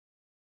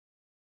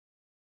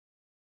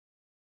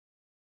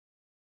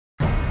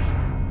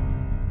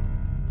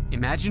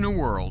Imagine a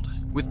world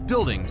with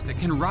buildings that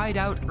can ride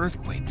out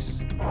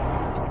earthquakes,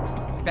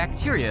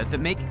 bacteria that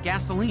make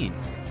gasoline,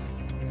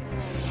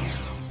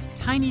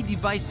 tiny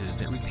devices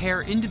that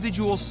repair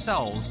individual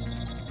cells,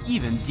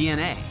 even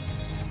DNA.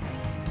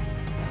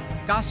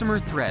 Gossamer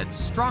threads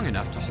strong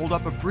enough to hold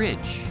up a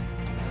bridge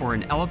or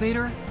an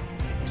elevator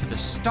to the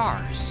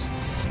stars.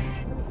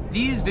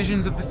 These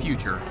visions of the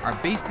future are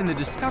based in the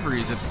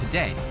discoveries of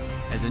today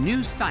as a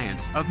new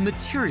science of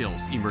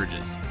materials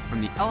emerges from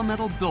the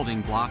elemental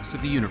building blocks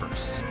of the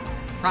universe,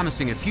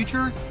 promising a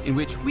future in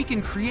which we can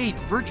create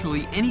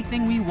virtually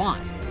anything we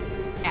want,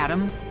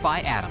 atom by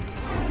atom.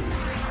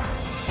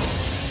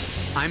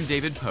 I'm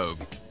David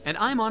Pogue, and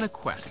I'm on a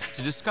quest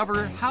to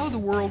discover how the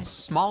world's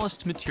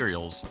smallest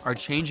materials are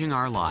changing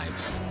our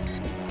lives.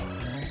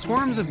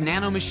 Swarms of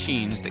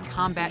nanomachines that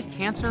combat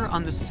cancer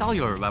on the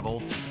cellular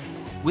level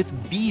with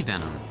bee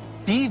venom.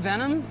 Bee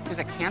venom is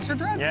a cancer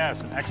drug? Yeah,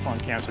 it's an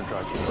excellent cancer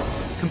drug.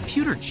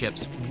 Computer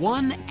chips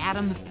 1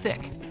 atom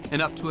thick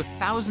and up to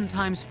 1,000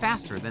 times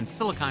faster than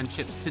silicon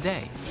chips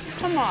today.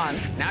 Come on,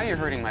 now you're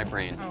hurting my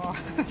brain. Oh.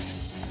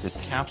 This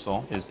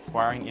capsule is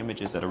acquiring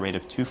images at a rate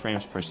of 2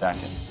 frames per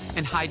second.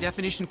 And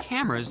high-definition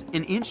cameras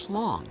an inch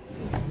long,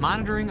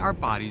 monitoring our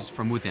bodies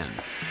from within.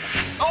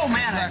 Oh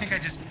man, I think I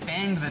just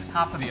banged the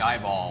top of the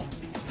eyeball.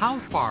 How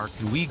far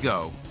can we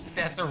go?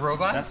 That's a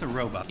robot? That's a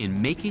robot.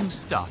 In making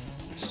stuff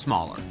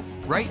smaller,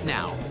 right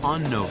now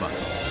on Nova.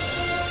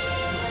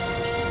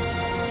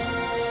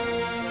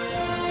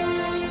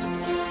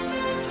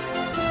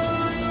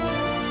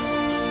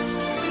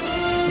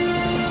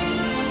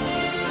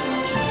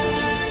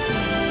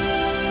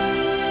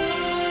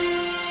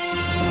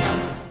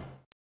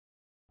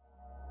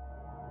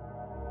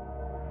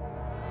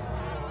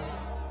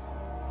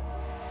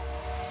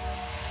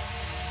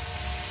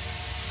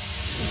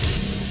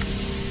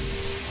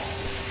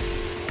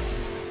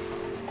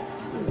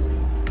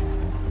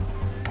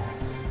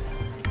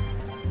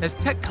 As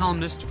tech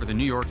columnist for the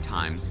New York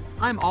Times,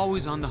 I'm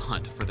always on the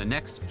hunt for the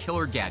next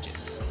killer gadget.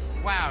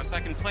 Wow, so I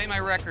can play my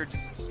records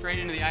straight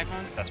into the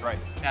iPhone? That's right.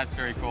 That's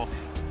very cool.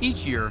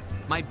 Each year,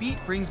 my beat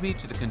brings me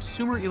to the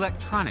Consumer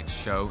Electronics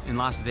Show in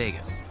Las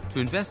Vegas to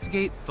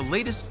investigate the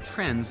latest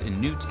trends in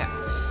new tech.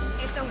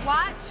 It's a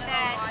watch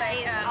that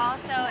is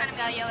also a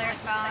cellular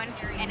phone,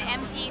 an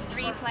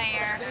MP3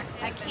 player,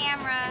 a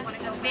camera,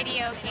 a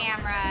video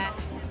camera.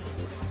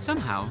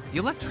 Somehow, the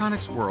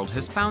electronics world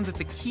has found that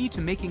the key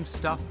to making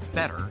stuff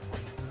better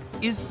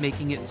is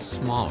making it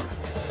smaller.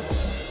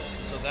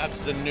 So that's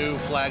the new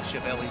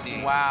flagship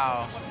LED.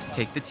 Wow.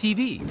 Take the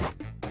TV.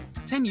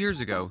 10 years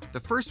ago, the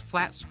first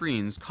flat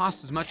screens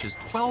cost as much as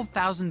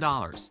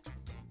 $12,000.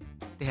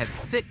 They had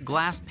thick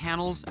glass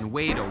panels and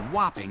weighed a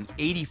whopping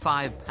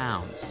 85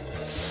 pounds.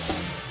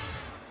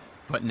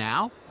 But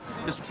now?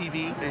 This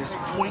TV is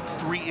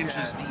 0.3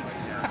 inches deep.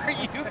 Are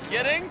you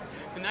kidding?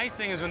 The nice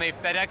thing is when they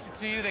FedEx it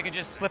to you, they can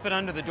just slip it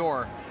under the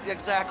door.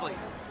 Exactly.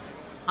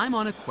 I'm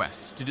on a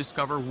quest to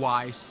discover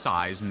why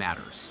size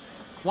matters.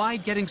 Why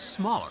getting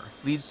smaller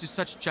leads to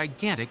such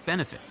gigantic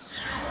benefits.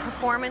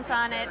 Performance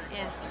on it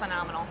is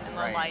phenomenal in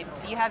low light.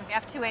 You have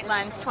f2.8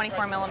 lens,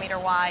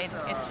 24mm wide.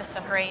 It's just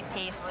a great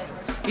piece.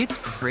 It's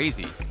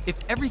crazy. If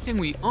everything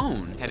we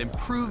own had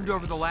improved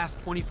over the last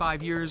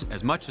 25 years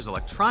as much as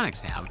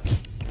electronics have,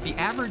 the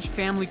average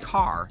family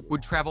car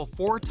would travel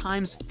 4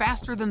 times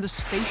faster than the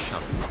space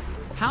shuttle.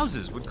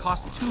 Houses would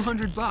cost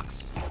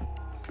 $200.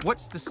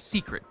 What's the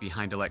secret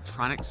behind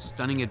electronics'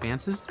 stunning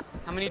advances?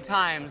 How many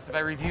times have I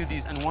reviewed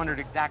these and wondered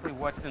exactly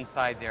what's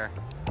inside there?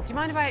 Do you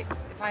mind if I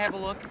have a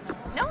look?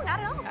 No,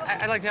 not at all.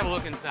 I'd like to have a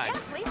look inside. Yeah,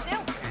 please do.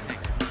 Okay,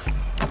 thanks.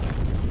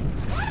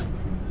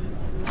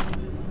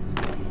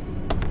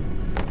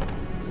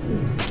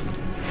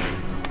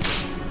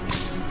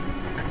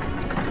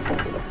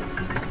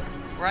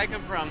 Where I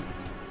come from,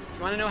 if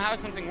you want to know how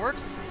something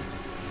works,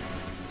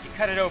 you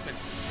cut it open.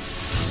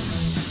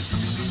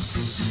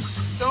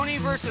 Sony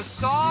versus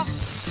Saw.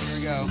 Here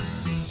we go.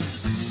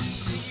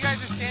 You guys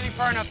are standing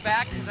far enough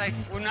back because I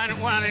would not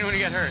want anyone to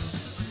get hurt.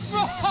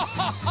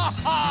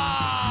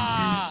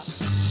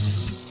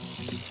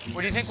 What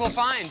do you think we'll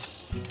find?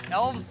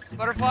 Elves?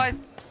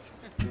 Butterflies?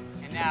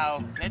 And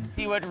now, let's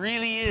see what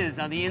really is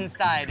on the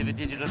inside of a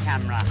digital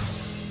camera.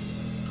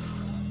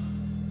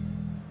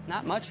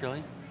 Not much,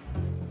 really.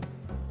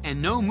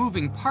 And no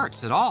moving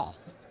parts at all.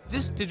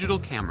 This digital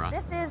camera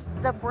This is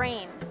the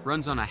brains.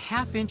 runs on a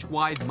 1/2-inch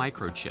wide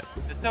microchip.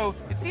 So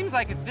it seems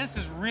like if this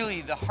is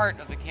really the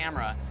heart of the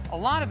camera, a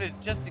lot of it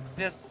just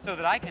exists so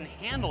that I can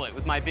handle it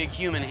with my big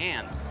human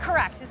hands.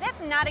 Correct.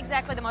 That's not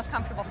exactly the most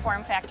comfortable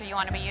form factor you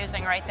want to be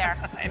using right there.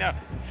 I know.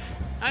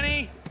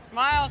 Honey,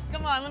 smile.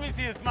 Come on, let me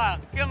see you smile.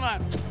 Come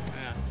on.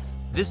 Yeah.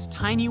 This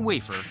tiny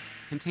wafer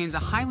contains a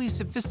highly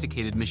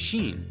sophisticated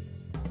machine.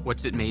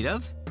 What's it made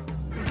of?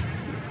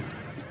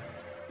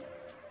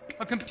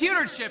 A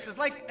computer chip is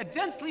like a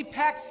densely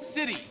packed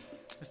city.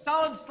 A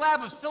solid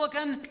slab of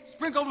silicon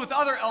sprinkled with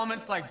other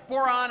elements like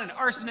boron and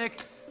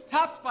arsenic,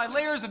 topped by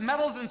layers of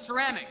metals and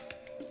ceramics.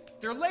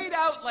 They're laid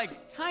out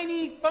like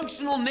tiny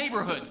functional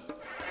neighborhoods.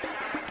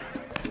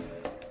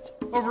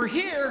 Over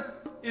here,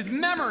 is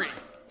memory.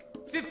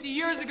 50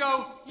 years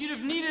ago, you'd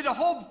have needed a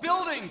whole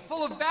building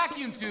full of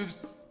vacuum tubes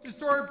to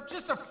store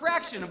just a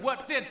fraction of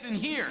what fits in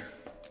here.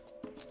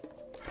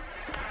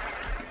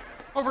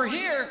 Over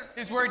here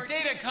is where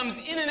data comes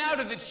in and out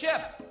of the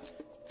chip.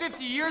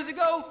 50 years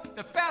ago,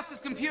 the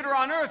fastest computer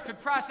on Earth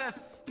could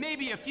process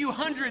maybe a few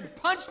hundred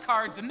punch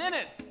cards a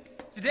minute.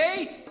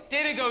 Today,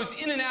 data goes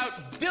in and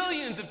out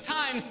billions of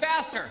times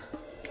faster.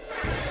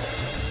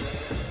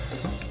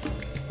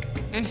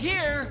 And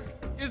here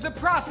is the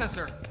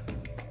processor.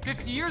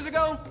 50 years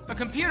ago, a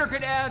computer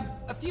could add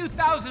a few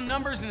thousand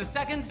numbers in a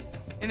second.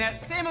 In that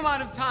same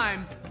amount of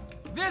time,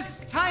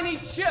 this tiny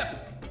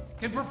chip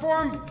can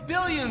perform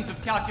billions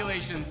of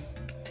calculations.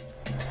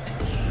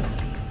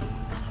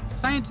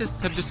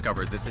 Scientists have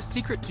discovered that the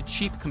secret to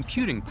cheap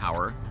computing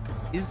power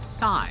is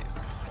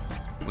size.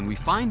 When we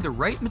find the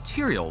right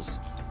materials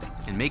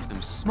and make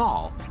them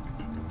small,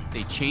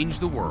 they change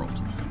the world.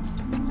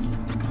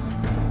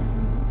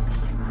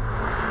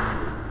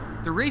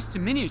 The race to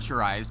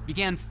miniaturize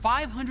began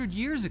 500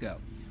 years ago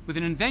with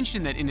an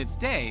invention that in its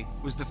day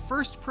was the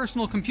first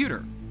personal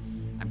computer.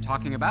 I'm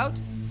talking about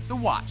the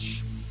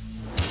watch.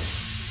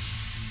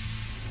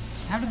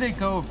 How did they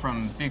go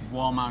from big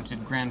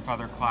wall-mounted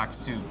grandfather clocks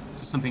to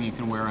something you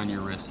can wear on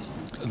your wrist?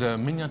 The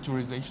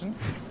miniaturization,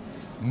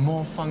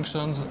 more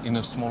functions in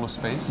a smaller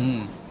space.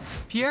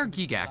 Pierre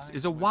Gigax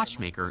is a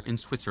watchmaker in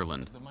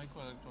Switzerland.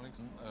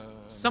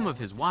 Some of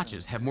his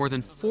watches have more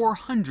than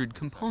 400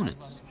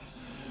 components.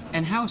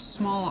 And how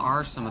small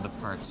are some of the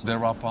parts?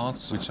 There are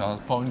parts which are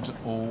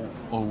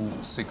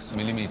 0.006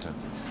 millimeter.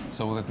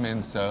 So that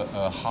means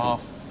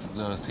half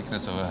the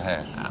thickness of a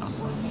hair.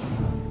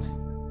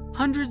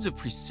 Hundreds of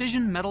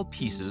precision metal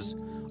pieces,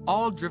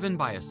 all driven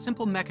by a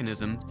simple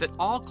mechanism that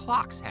all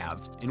clocks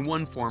have in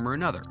one form or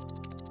another.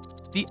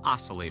 The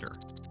oscillator,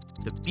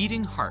 the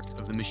beating heart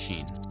of the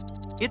machine.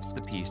 It's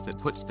the piece that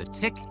puts the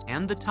tick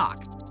and the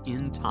tock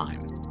in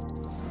time.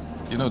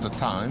 You know, the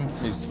time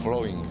is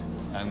flowing,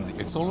 and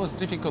it's always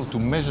difficult to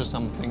measure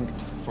something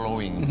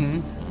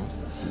flowing.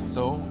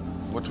 So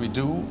what we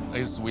do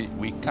is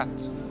we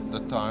cut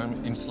the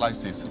time in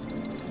slices,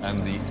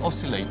 and the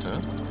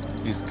oscillator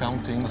is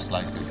counting the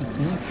slices.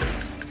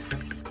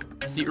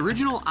 The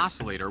original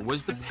oscillator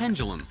was the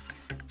pendulum,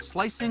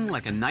 slicing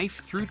like a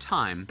knife through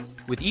time,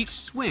 with each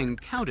swing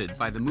counted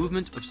by the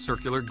movement of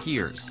circular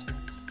gears.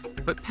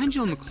 But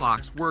pendulum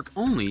clocks work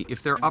only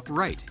if they're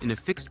upright in a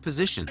fixed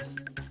position.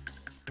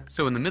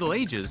 So in the Middle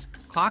Ages,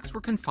 clocks were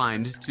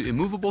confined to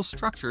immovable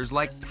structures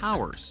like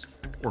towers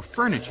or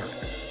furniture.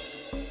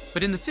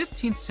 But in the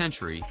 15th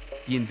century,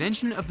 the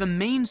invention of the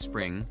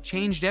mainspring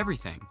changed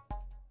everything.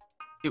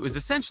 It was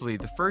essentially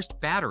the first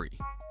battery,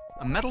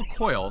 a metal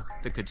coil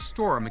that could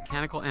store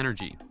mechanical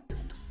energy.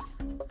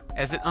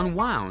 As it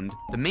unwound,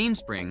 the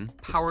mainspring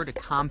powered a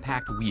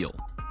compact wheel.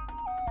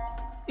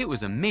 It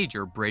was a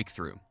major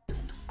breakthrough.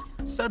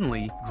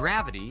 Suddenly,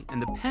 gravity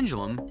and the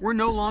pendulum were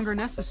no longer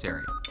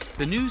necessary.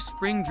 The new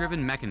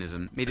spring-driven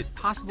mechanism made it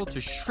possible to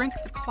shrink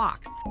the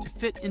clock to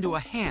fit into a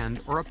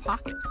hand or a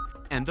pocket,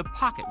 and the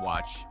pocket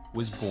watch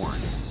was born.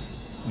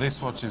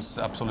 This watch is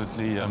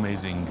absolutely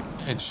amazing.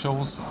 It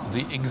shows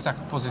the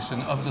exact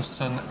position of the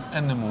sun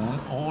and the moon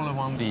all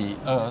around the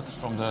Earth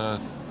from the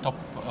top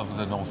of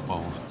the North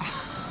Pole.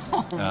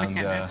 Oh man,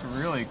 that's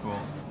really cool.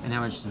 And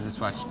how much does this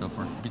watch go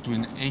for?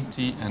 Between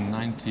 $80,000 and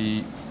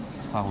 $90,000.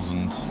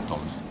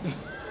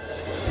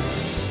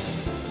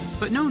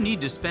 But no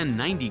need to spend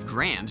 90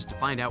 grand to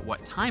find out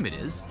what time it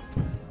is.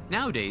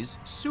 Nowadays,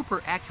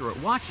 super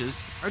accurate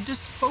watches are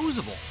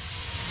disposable.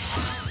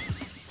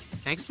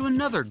 Thanks to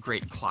another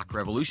great clock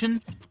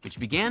revolution, which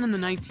began in the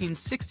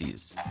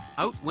 1960s,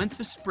 out went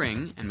the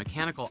spring and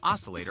mechanical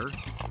oscillator,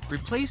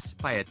 replaced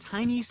by a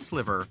tiny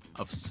sliver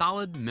of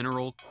solid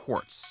mineral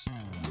quartz.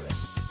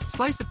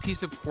 Slice a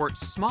piece of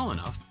quartz small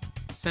enough,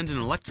 send an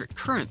electric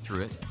current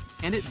through it,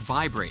 and it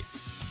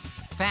vibrates.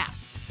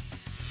 Fast.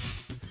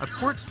 A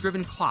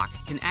quartz-driven clock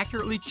can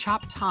accurately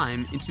chop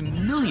time into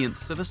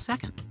millionths of a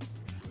second.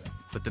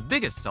 But the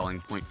biggest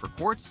selling point for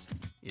quartz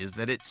is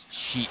that it's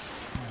cheap.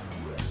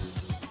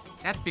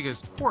 That's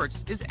because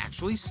quartz is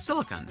actually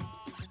silicon,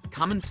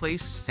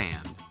 commonplace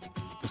sand,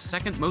 the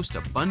second most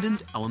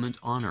abundant element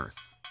on Earth.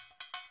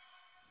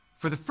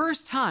 For the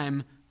first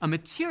time, a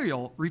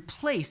material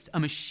replaced a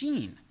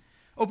machine,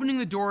 opening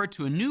the door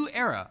to a new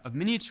era of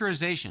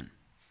miniaturization.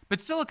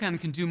 But silicon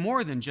can do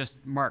more than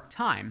just mark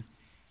time.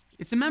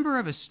 It's a member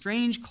of a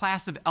strange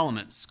class of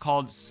elements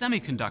called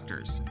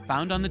semiconductors,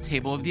 found on the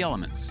table of the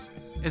elements.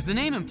 As the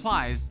name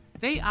implies,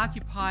 they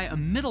occupy a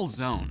middle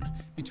zone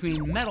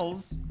between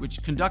metals,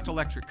 which conduct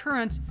electric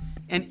current,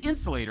 and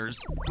insulators,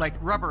 like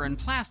rubber and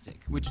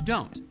plastic, which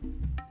don't.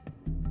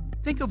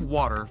 Think of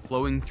water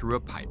flowing through a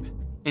pipe.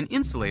 An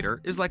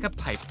insulator is like a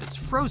pipe that's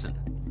frozen.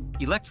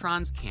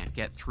 Electrons can't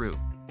get through.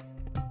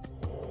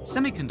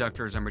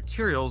 Semiconductors are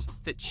materials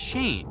that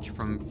change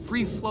from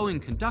free-flowing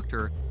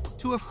conductor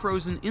to a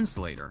frozen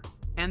insulator,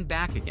 and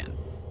back again,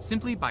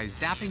 simply by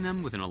zapping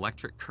them with an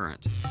electric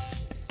current.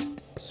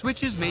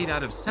 Switches made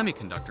out of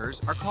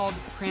semiconductors are called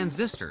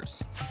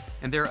transistors.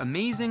 and their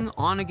amazing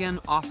on-again,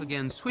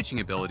 off-again switching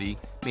ability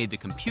made the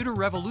computer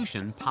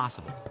revolution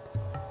possible.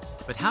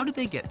 But how did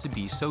they get to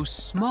be so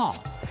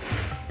small?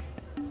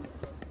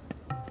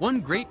 One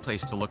great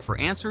place to look for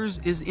answers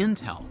is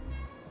Intel,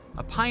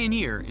 a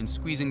pioneer in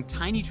squeezing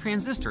tiny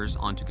transistors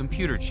onto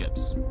computer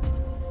chips.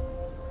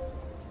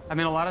 I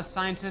mean, a lot of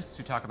scientists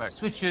who talk about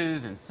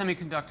switches and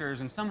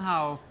semiconductors, and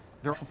somehow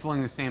they're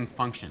fulfilling the same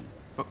function.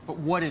 But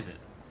what is it?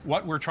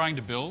 What we're trying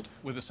to build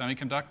with a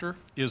semiconductor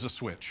is a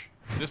switch.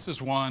 This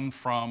is one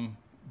from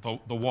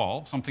the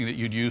wall, something that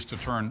you'd use to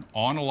turn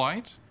on a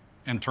light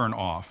and turn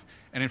off.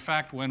 And in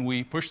fact, when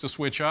we push the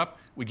switch up,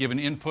 we give an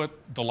input,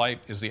 the light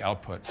is the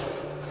output.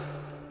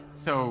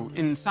 So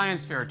in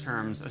science fair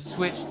terms, a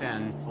switch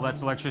then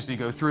lets electricity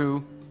go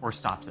through or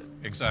stops it.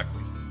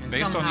 Exactly. And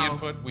Based on the somehow-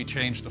 input, we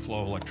change the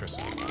flow of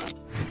electricity.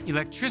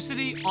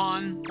 Electricity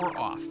on or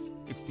off.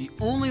 It's the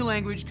only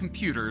language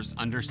computers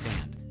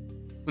understand.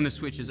 When the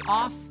switch is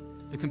off,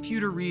 the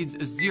computer reads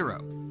a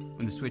 0.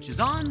 When the switch is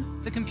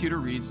on, the computer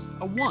reads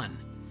a 1.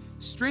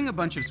 String a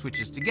bunch of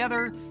switches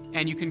together,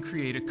 and you can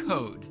create a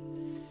code.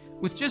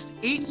 With just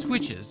 8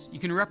 switches, you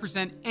can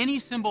represent any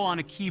symbol on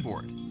a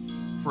keyboard.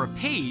 For a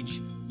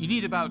page, you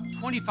need about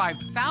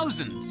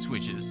 25,000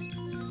 switches.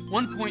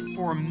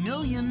 1.4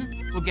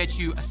 million will get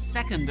you a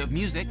second of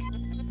music.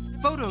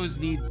 Photos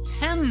need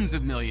tens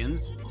of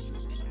millions.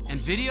 And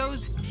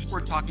videos, we're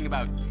talking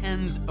about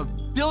tens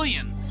of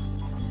billions.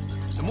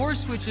 The more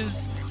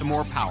switches, the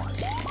more power.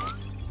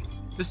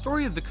 The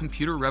story of the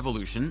computer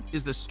revolution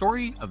is the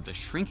story of the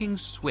shrinking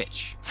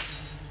switch.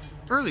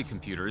 Early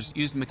computers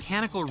used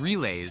mechanical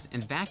relays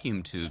and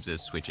vacuum tubes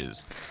as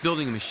switches.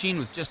 Building a machine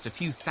with just a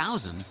few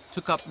thousand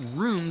took up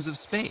rooms of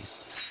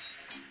space.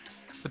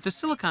 But the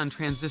silicon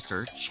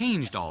transistor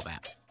changed all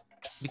that.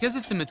 Because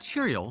it's a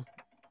material,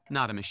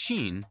 not a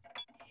machine,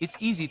 it's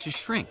easy to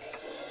shrink.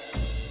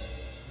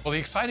 Well, the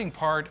exciting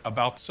part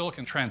about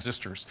silicon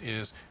transistors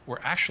is we're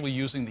actually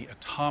using the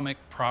atomic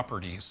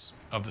properties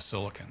of the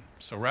silicon.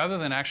 So rather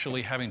than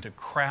actually having to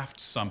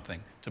craft something,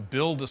 to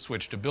build the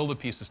switch, to build the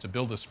pieces, to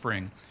build the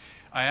spring,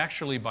 I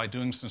actually, by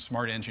doing some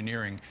smart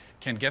engineering,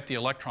 can get the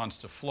electrons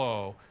to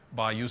flow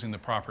by using the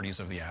properties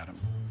of the atom.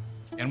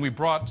 And we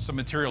brought some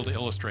material to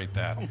illustrate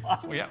that.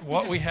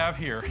 What we have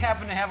here...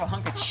 Happen to have a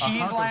hunk of cheese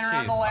lying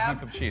around the a lab?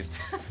 hunk of cheese.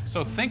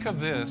 So think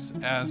of this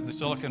as the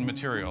silicon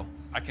material.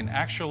 I can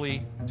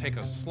actually take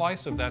a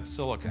slice of that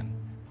silicon,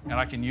 and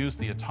I can use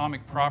the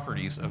atomic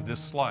properties of this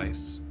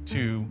slice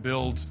to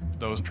build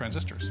those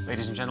transistors.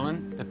 Ladies and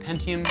gentlemen, the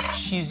Pentium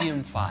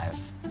Cesium 5.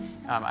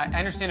 I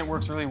understand it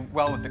works really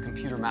well with the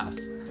computer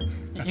mouse.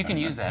 You can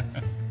use that.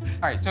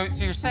 All right, so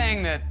you're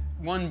saying that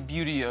one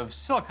beauty of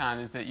silicon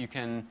is that you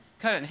can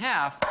cut it in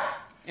half,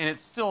 and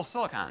it's still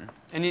silicon.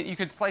 And you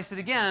could slice it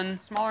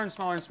again, smaller and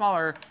smaller and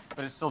smaller,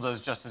 but it still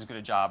does just as good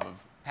a job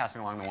of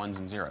passing along the ones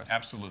and zeros.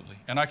 Absolutely.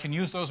 And I can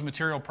use those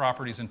material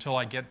properties until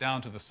I get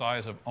down to the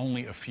size of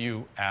only a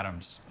few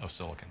atoms of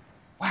silicon.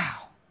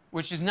 Wow.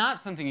 Which is not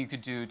something you could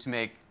do to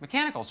make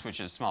mechanical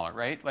switches smaller,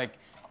 right? Like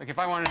if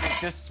I wanted to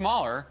make this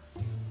smaller,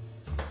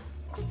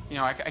 you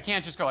know, I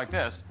can't just go like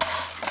this.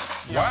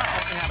 Wow.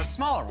 And have a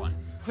smaller one.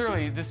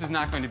 Clearly, this is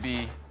not going to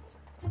be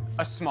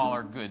a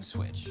smaller, good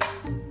switch.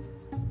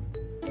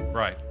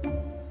 Right.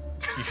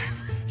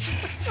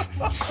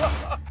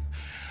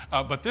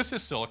 But this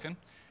is silicon.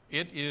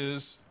 It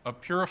is a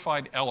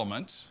purified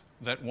element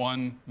that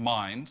one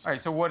mines. All right,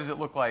 so what does it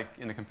look like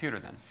in the computer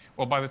then?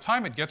 Well, by the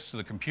time it gets to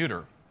the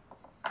computer,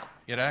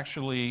 it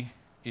actually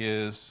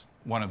is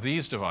one of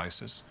these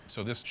devices.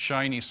 So this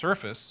shiny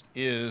surface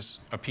is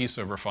a piece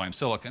of refined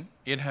silicon.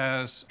 It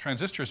has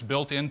transistors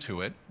built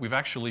into it. We've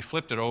actually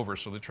flipped it over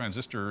so the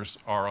transistors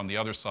are on the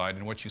other side,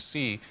 and what you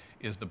see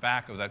is the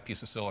back of that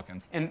piece of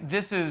silicon. And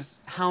this is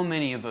how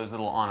many of those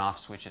little on-off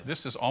switches?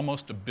 This is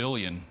almost 1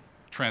 billion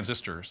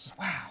transistors.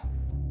 Wow.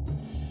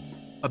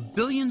 1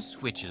 billion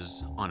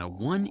switches on a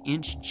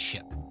 1-inch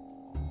chip.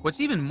 What's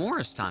even more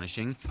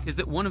astonishing is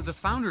that one of the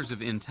founders of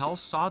Intel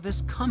saw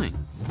this coming.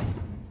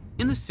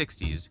 In the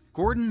 60s,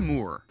 Gordon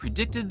Moore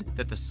predicted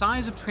that the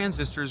size of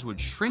transistors would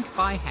shrink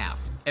by half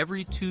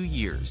every 2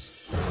 years,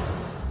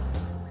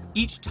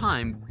 each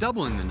time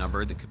doubling the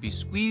number that could be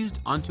squeezed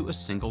onto a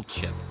single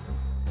chip.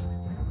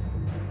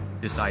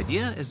 This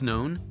idea is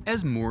known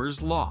as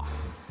Moore's Law,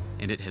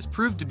 and it has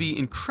proved to be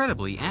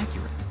incredibly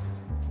accurate.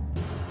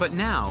 But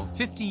now,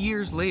 50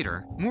 years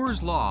later,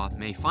 Moore's Law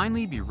may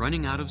finally be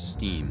running out of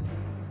steam.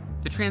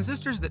 The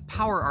transistors that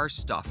power our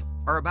stuff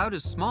are about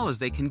as small as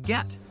they can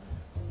get,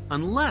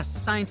 unless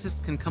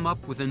scientists can come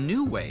up with a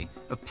new way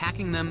of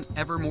packing them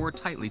ever more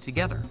tightly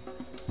together.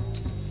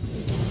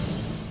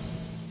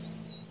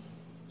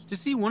 To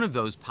see one of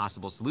those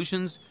possible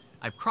solutions,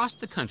 I've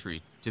crossed the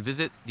country to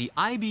visit the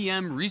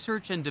IBM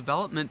Research and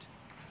Development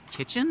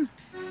Kitchen?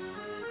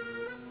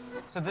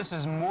 So this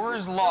is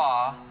Moore's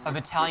Law of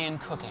Italian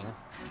cooking.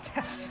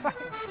 That's right.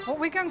 What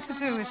we're going to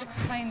do is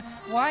explain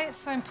why it's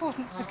so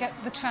important to get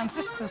the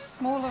transistors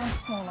smaller and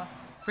smaller.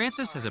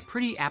 Francis has a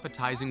pretty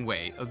appetizing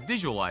way of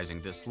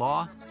visualizing this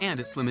law and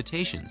its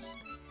limitations.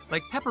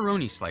 Like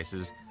pepperoni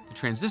slices, the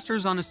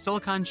transistors on a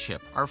silicon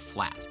chip are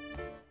flat.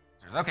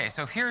 Okay,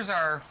 so here's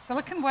our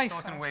silicon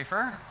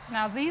wafer.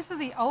 Now, these are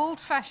the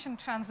old-fashioned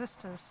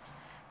transistors.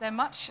 They're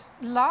much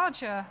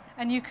larger,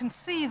 and you can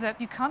see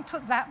that you can't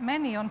put that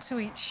many onto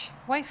each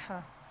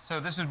wafer. So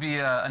this would be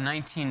a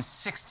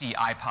 1960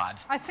 iPod.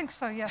 I think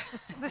so,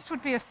 yes. This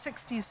would be a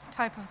 60s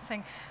type of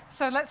thing.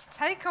 So let's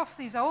take off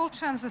these old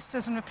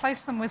transistors and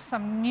replace them with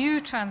some new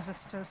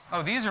transistors.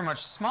 Oh, these are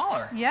much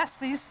smaller. Yes,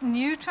 these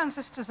new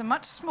transistors are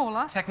much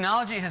smaller.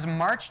 Technology has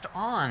marched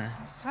on.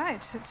 That's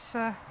right. It's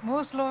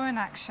Moore's law in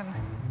action.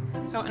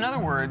 So in other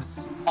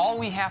words, all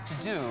we have to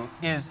do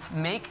is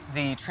make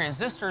the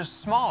transistors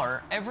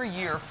smaller every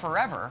year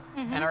forever,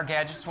 and our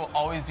gadgets will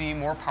always be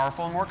more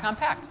powerful and more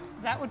compact.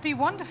 That would be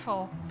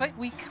wonderful, but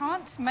we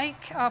can't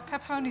make our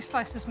pepperoni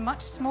slices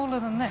much smaller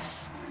than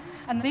this.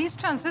 And these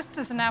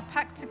transistors are now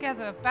packed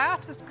together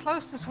about as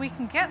close as we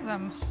can get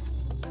them.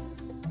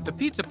 The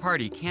pizza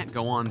party can't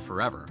go on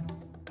forever.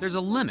 There's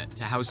a limit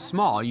to how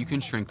small you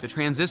can shrink the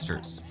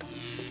transistors.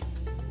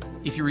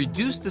 If you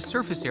reduce the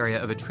surface area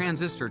of a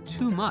transistor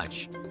too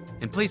much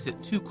and place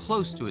it too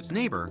close to its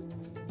neighbor,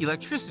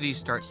 electricity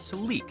starts to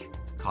leak,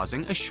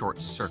 causing a short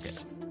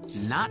circuit.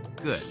 Not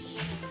good.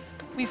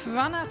 We've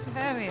run out of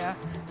area,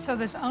 so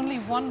there's only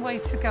one way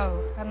to go,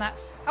 and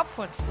that's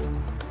upwards.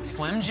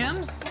 Slim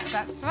Jims?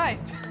 That's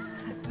right.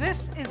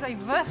 This is a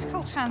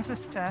vertical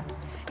transistor.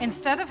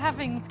 Instead of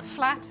having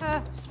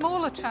flatter,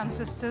 smaller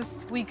transistors,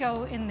 we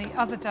go in the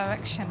other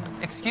direction.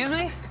 Excuse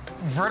me?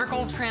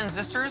 Vertical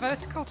transistors?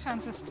 Vertical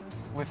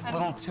transistors. With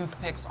little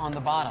toothpicks on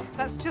the bottom.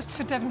 That's just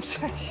for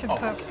demonstration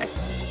purposes.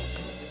 Okay.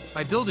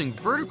 By building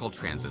vertical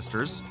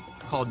transistors,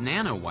 called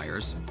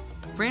nanowires,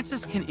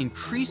 Francis can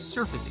increase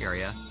surface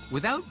area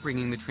without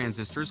bringing the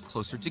transistors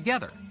closer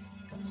together.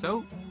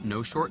 So,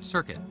 no short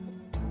circuit.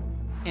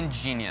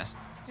 Ingenious.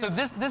 So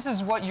this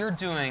is what you're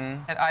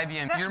doing at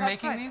IBM. You're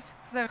making these?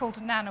 They're called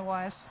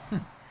nanowires.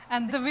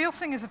 And the real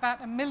thing is about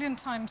 1 million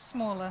times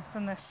smaller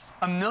than this.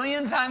 1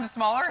 million times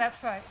smaller?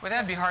 That's right. Well,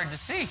 that'd be hard to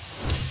see.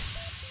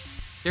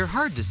 They're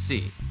hard to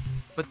see,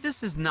 but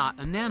this is not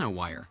a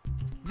nanowire.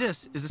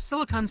 This is a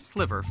silicon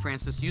sliver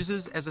Francis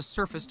uses as a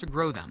surface to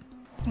grow them.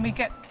 And we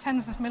get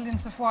tens of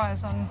millions of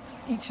wires on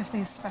each of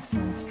these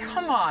specimens.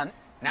 Come on.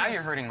 Now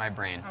you're hurting my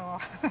brain. Oh.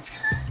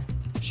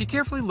 She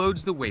carefully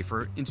loads the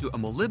wafer into a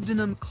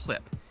molybdenum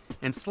clip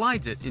and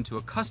slides it into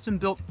a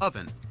custom-built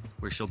oven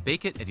where she'll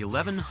bake it at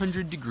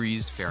 1100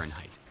 degrees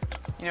Fahrenheit.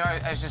 You know,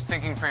 I was just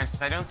thinking,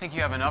 Francis, I don't think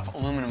you have enough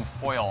aluminum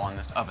foil on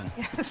this oven.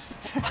 Yes.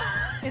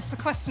 It's the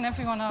question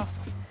everyone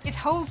asks. It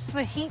holds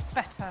the heat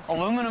better.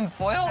 Aluminum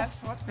foil?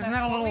 Isn't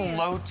that a little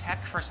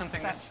low-tech for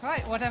something That's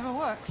right, whatever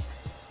works.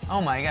 Oh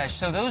my gosh,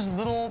 so those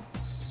little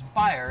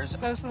spires...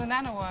 Those are the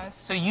nanowires.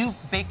 So you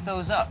bake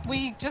those up?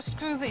 We just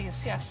grew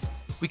these, yes.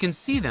 We can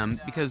see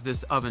them because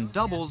this oven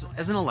doubles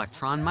as an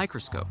electron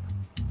microscope.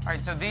 All right,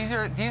 so these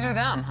are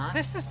them, huh?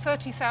 This is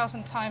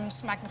 30,000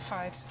 times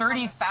magnified.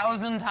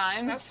 30,000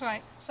 times? That's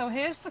right. So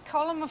here's the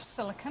column of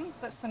silicon,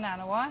 that's the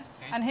nanowire,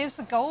 and here's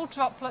the gold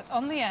droplet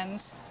on the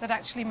end that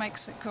actually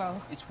makes it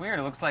grow. It's weird,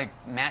 it looks like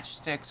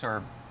matchsticks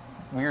or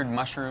weird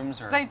mushrooms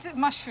or... They do,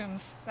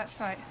 mushrooms, that's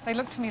right. They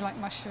look to me like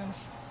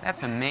mushrooms.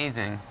 That's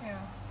amazing. Yeah.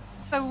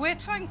 So we're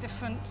trying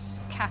different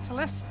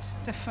catalysts,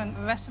 different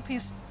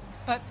recipes,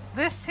 but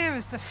this here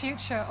is the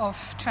future of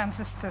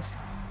transistors.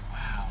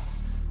 Wow.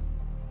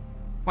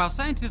 While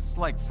scientists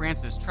like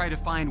Francis try to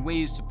find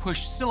ways to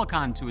push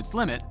silicon to its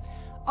limit,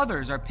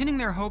 others are pinning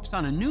their hopes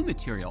on a new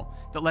material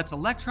that lets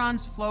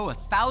electrons flow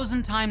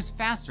 1,000 times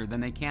faster than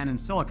they can in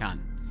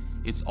silicon.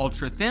 It's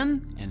ultra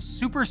thin and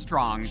super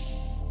strong,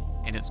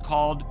 and it's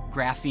called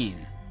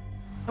graphene.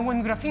 And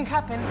when graphene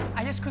happened,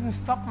 I just couldn't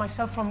stop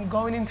myself from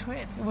going into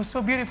it. It was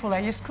so beautiful,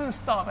 I just couldn't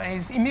stop, and I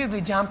just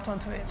immediately jumped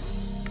onto it.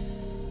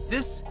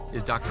 This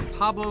is Dr.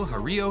 Pablo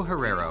Jarillo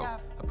Herrero,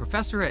 a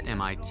professor at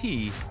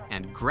MIT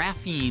and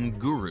graphene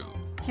guru.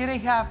 Here I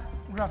have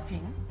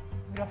graphene.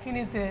 Graphene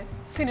is the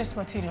thinnest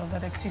material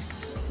that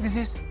exists. This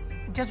is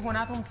just 1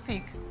 atom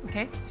thick,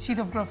 okay, sheet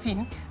of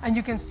graphene, and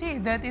you can see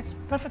that it's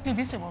perfectly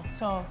visible.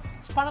 So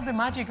it's part of the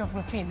magic of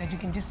graphene that you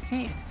can just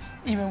see it,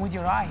 even with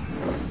your eye.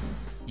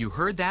 You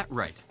heard that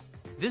right.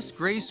 This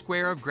gray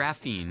square of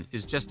graphene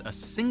is just a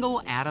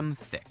single atom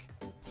thick.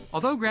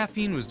 Although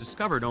graphene was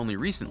discovered only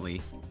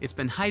recently, it's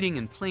been hiding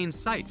in plain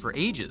sight for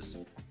ages,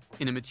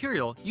 in a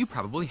material you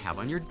probably have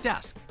on your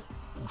desk,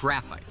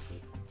 graphite,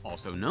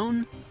 also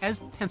known as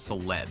pencil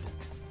lead.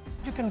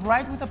 You can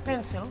write with a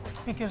pencil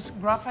because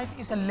graphite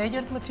is a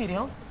layered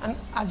material, and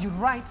as you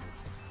write,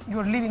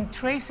 you're leaving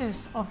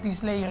traces of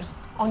these layers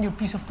on your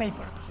piece of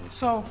paper.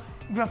 So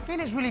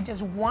graphene is really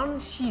just one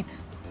sheet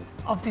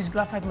of this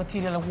graphite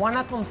material, a 1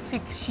 atom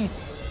thick sheet.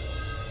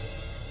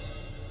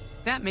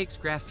 That makes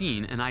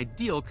graphene an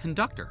ideal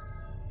conductor.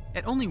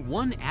 At only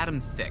 1 atom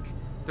thick,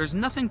 there's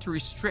nothing to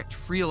restrict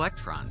free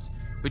electrons,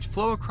 which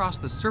flow across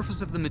the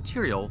surface of the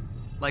material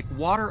like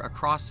water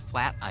across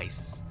flat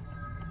ice.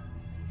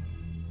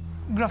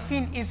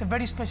 Graphene is a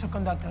very special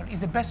conductor,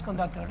 it's the best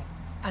conductor,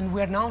 and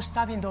we're now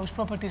studying those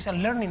properties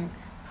and learning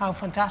how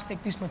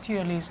fantastic this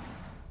material is.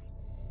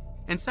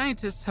 And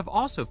scientists have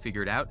also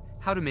figured out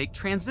how to make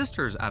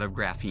transistors out of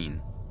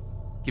graphene,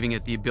 giving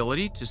it the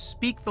ability to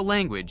speak the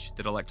language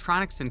that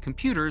electronics and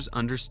computers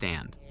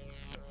understand.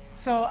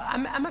 So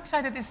I'm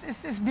excited.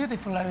 It's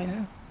beautiful. I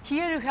mean,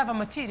 here you have a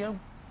material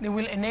that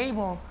will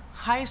enable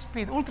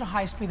high-speed,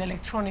 ultra-high-speed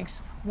electronics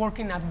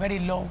working at very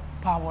low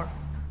power.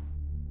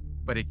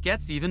 But it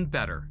gets even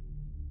better.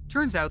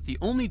 Turns out the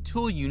only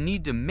tool you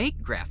need to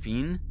make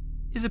graphene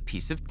is a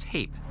piece of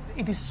tape.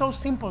 It is so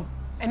simple.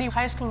 Any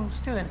high school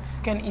student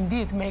can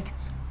indeed make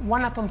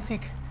one-atom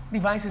thick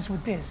devices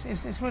with this.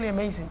 It's really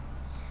amazing.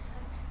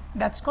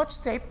 That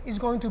Scotch tape is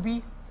going to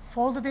be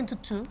folded into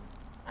two,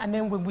 and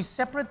then when we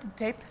separate the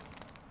tape,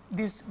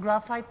 this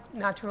graphite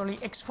naturally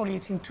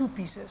exfoliates in two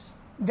pieces.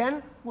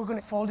 Then we're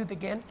going to fold it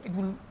again. It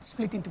will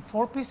split into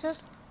 4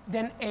 pieces,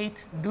 then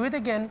 8. Do it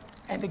again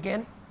and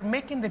again,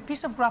 making the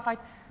piece of graphite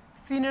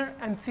thinner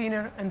and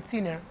thinner and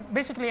thinner,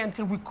 basically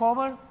until we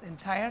cover the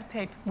entire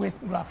tape with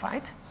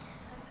graphite.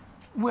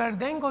 We're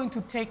then going to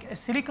take a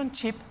silicon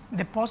chip,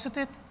 deposit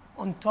it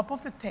on top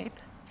of the tape,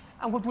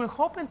 and what we're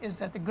hoping is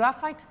that the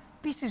graphite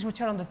pieces which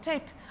are on the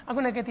tape are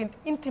going to get in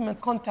intimate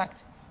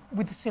contact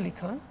with the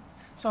silicon.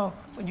 So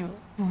when you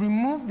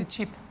remove the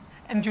chip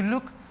and you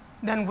look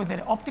then with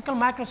the optical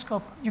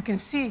microscope, you can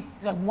see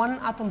that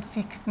one-atom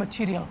thick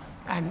material,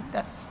 and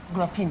that's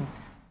graphene.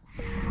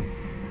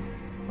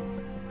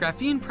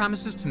 Graphene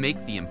promises to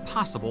make the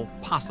impossible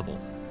possible,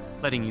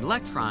 letting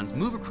electrons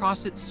move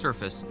across its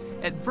surface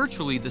at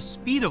virtually the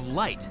speed of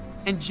light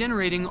and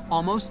generating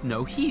almost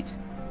no heat.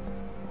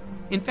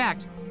 In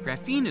fact,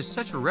 graphene is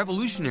such a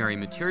revolutionary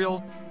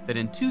material that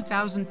in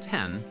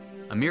 2010,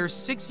 a mere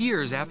 6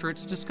 years after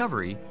its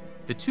discovery,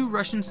 the 2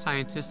 Russian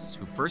scientists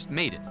who first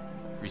made it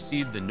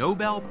received the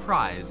Nobel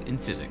Prize in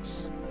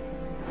Physics.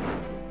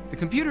 The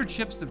computer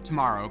chips of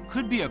tomorrow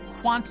could be a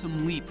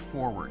quantum leap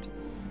forward.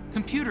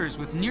 Computers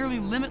with nearly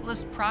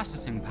limitless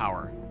processing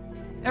power.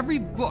 Every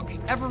book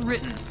ever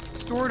written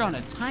stored on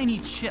a tiny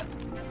chip.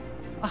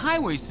 A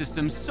highway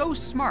system so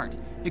smart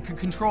it could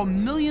control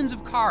millions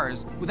of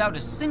cars without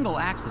a single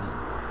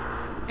accident.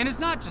 And it's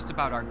not just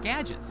about our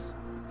gadgets,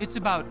 it's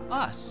about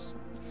us.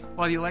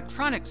 While the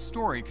electronics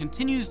story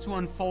continues to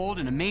unfold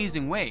in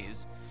amazing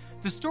ways,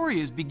 the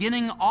story is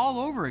beginning all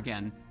over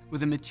again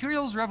with a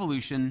materials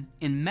revolution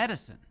in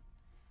medicine.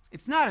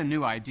 It's not a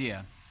new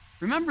idea.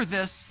 Remember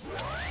this?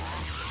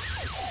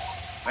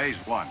 Phase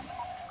 1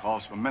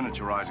 calls for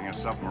miniaturizing a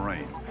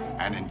submarine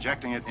and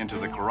injecting it into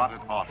the carotid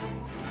artery.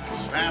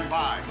 Stand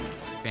by.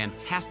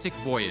 Fantastic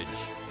Voyage.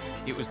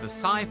 It was the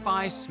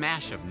sci-fi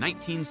smash of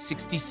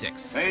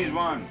 1966. Phase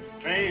 1.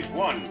 Phase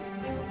 1.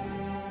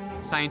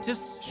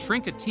 Scientists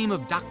shrink a team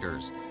of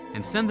doctors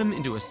and send them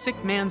into a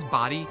sick man's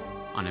body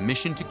on a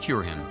mission to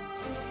cure him.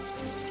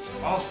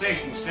 All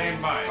stations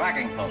stand by.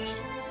 Tracking post.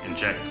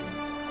 Inject.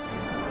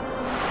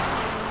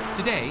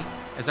 Today,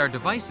 as our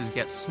devices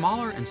get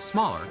smaller and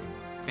smaller,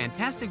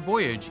 Fantastic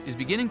Voyage is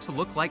beginning to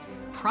look like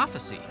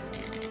prophecy.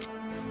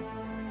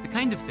 The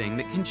kind of thing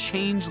that can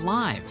change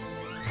lives.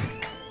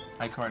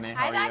 Hi, Courtney.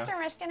 How are you? Hi, Dr.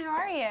 Mishkin. How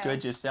are you?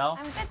 Good. Yourself?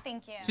 I'm good,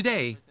 thank you.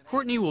 Today,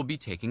 Courtney will be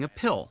taking a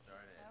pill.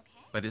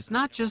 But it's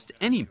not just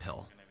any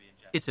pill.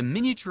 It's a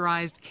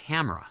miniaturized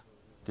camera.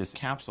 This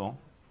capsule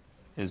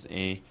is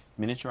a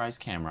miniaturized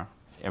camera.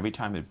 Every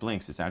time it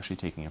blinks, it's actually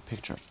taking a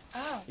picture.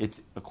 Oh.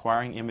 It's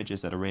acquiring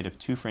images at a rate of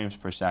 2 frames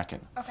per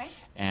second. Okay.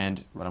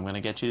 And what I'm going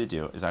to get you to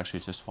do is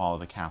actually to swallow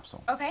the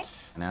capsule. Okay.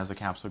 And as the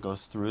capsule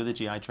goes through the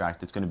GI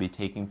tract, it's going to be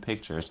taking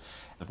pictures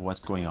of what's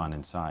going on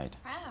inside.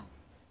 Wow.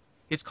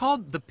 It's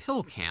called the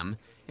pill cam,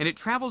 and it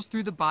travels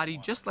through the body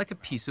just like a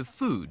piece of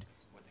food,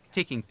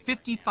 taking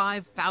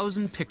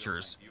 55,000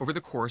 pictures over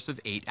the course of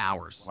 8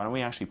 hours. Why don't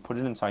we actually put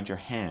it inside your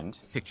hand?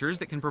 Pictures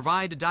that can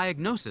provide a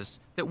diagnosis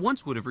that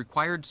once would have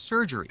required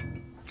surgery.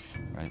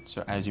 Right,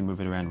 so as you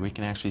move it around, we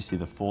can actually see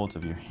the folds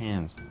of your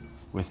hands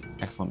with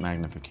excellent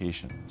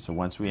magnification. So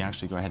once we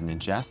actually go ahead and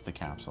ingest the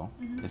capsule,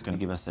 it's going to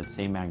give us that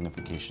same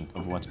magnification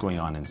of what's going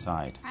on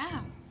inside.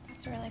 Wow,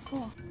 that's really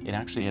cool. It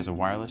actually has a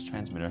wireless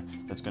transmitter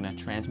that's going to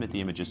transmit the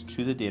images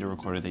to the data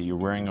recorder that you're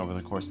wearing over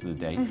the course of the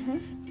day.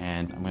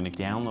 And I'm going to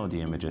download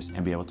the images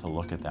and be able to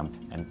look at them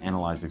and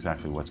analyze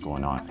exactly what's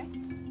going on.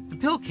 Okay. The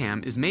pill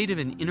cam is made of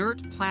an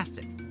inert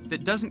plastic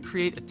that doesn't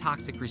create a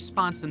toxic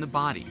response in the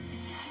body.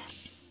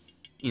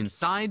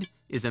 Inside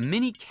is a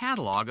mini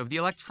catalog of the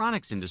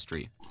electronics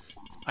industry.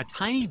 A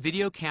tiny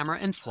video camera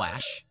and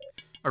flash,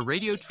 a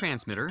radio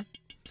transmitter,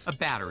 a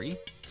battery,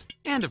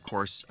 and of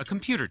course, a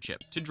computer chip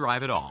to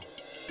drive it all.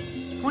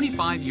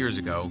 25 years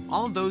ago,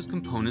 all of those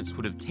components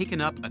would have taken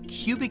up a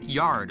cubic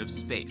yard of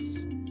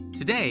space.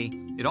 Today,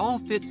 it all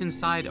fits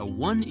inside a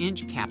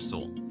 1-inch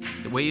capsule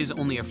that weighs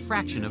only a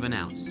fraction of an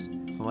ounce.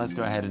 So let's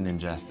go ahead and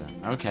ingest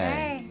it.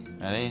 Okay.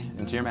 Ready?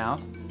 Into your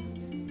mouth.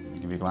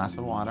 Give you a glass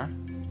of water.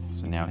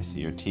 So now I see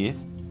your teeth.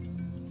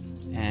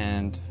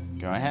 And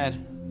go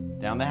ahead.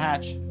 Down the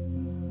hatch.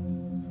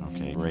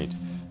 Okay, great.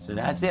 So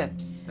that's it.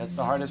 That's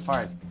the hardest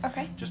part.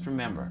 Okay. Just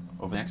remember,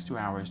 over the next 2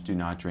 hours, do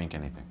not drink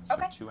anything. So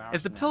Okay. 2 hours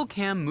As the pill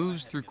cam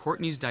moves through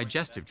Courtney's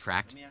digestive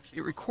tract,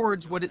 it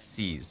records what it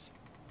sees.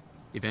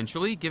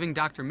 eventually giving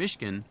Dr.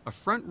 Mishkin a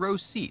front row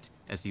seat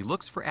as he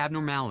looks for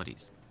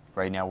abnormalities.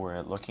 Right now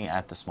we're looking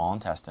at the small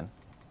intestine.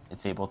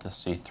 It's able to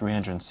see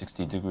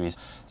 360 degrees,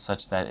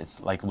 such that it's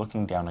like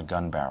looking down a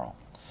gun barrel.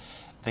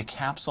 The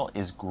capsule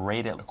is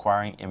great at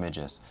acquiring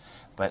images,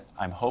 but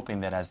I'm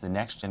hoping that as the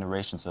next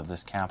generations of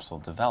this capsule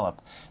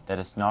develop, that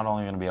it's not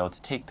only going to be able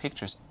to take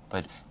pictures,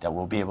 but that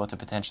we'll be able to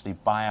potentially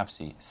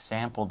biopsy,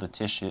 sample the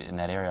tissue in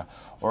that area,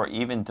 or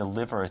even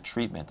deliver a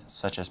treatment,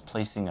 such as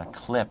placing a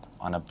clip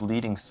on a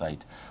bleeding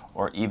site,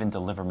 or even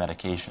deliver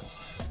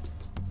medications.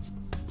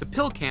 The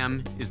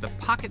PillCam is the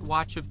pocket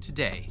watch of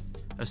today,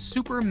 a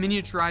super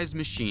miniaturized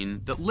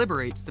machine that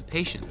liberates the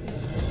patient.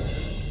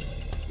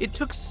 It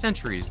took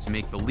centuries to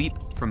make the leap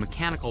from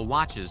mechanical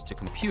watches to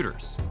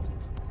computers.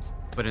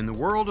 But in the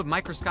world of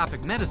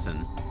microscopic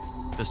medicine,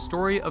 the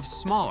story of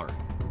smaller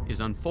is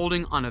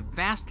unfolding on a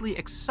vastly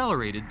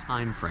accelerated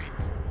time frame.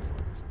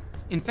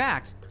 In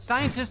fact,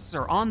 scientists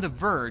are on the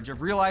verge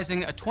of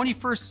realizing a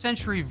 21st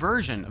century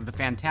version of the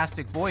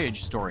Fantastic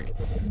Voyage story.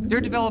 They're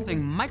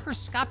developing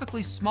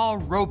microscopically small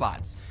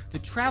robots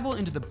that travel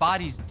into the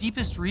body's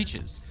deepest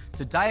reaches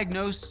to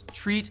diagnose,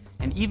 treat,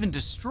 and even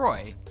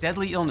destroy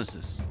deadly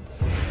illnesses.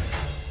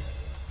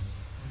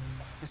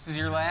 This is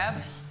your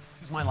lab?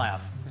 This is my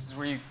lab. This is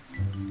where you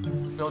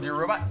build your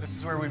robots? This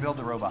is where we build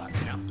the robot,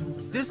 yeah.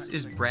 This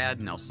is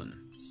Brad Nelson.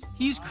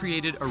 He's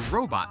created a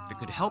robot that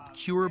could help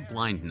cure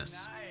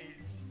blindness.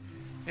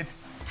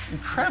 It's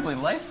incredibly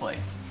lifelike.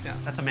 Yeah,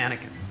 that's a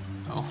mannequin.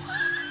 Oh,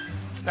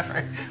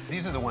 sorry.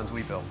 These are the ones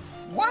we built.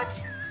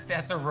 What?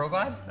 That's a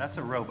robot? That's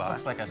a robot.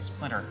 Looks like a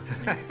splinter.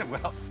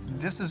 Well,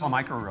 this is a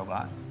micro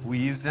robot. We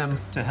use them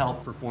to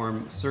help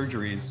perform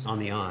surgeries on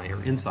the eye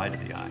or inside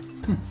of the eye.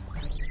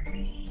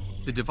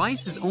 The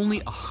device is only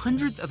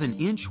 1/100th of an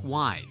inch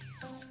wide,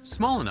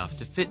 small enough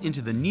to fit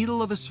into the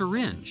needle of a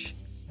syringe,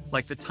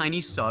 like the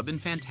tiny sub in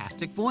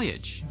Fantastic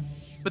Voyage.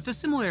 But the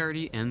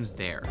similarity ends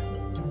there.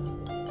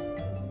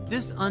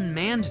 This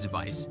unmanned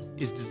device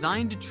is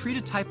designed to treat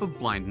a type of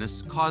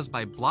blindness caused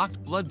by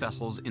blocked blood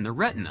vessels in the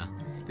retina,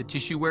 the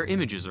tissue where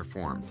images are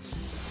formed.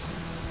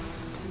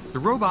 The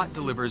robot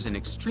delivers an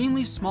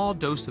extremely small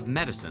dose of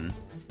medicine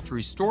to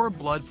restore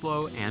blood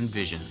flow and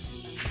vision.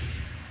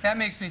 That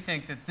makes me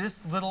think that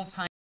this little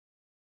tiny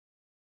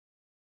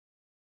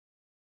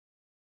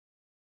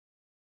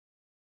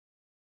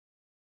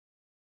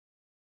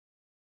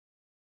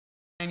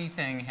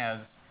thing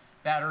has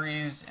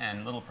batteries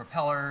and little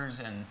propellers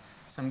and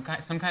some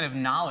kind of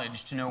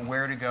knowledge to know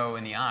where to go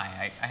in the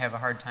eye. I have a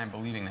hard time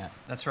believing that.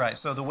 That's right.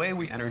 So the way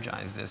we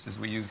energize this is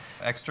we use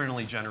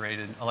externally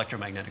generated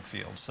electromagnetic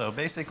fields. So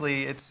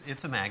basically,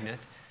 it's a magnet.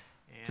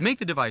 To make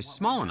the device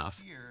small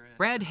enough,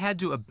 Brad had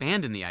to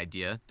abandon the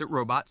idea that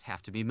robots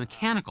have to be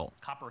mechanical.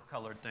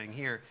 Copper-colored thing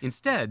here.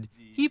 Instead,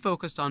 he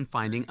focused on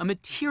finding a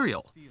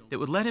material that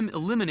would let him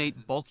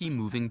eliminate bulky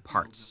moving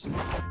parts.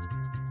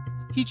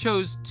 He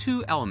chose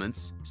two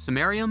elements,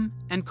 samarium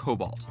and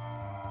cobalt.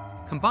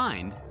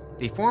 Combined,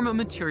 they form a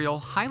material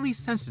highly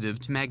sensitive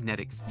to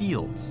magnetic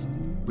fields,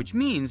 which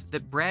means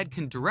that Brad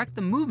can direct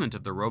the movement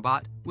of the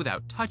robot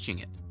without touching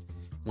it.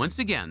 Once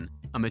again,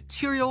 a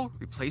material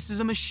replaces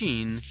a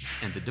machine,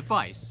 and the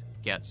device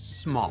gets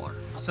smaller.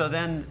 So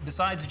then,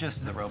 besides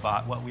just the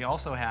robot, what we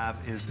also have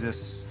is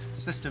this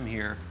system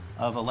here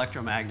of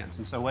electromagnets.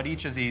 And so what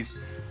each of these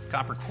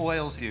copper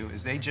coils do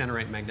is they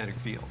generate magnetic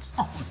fields.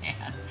 Oh,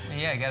 man.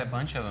 Yeah, I got a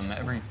bunch of them,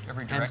 every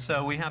direction. And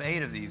so we have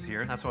 8 of these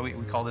here. That's why we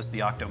call this the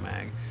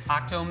Octomag.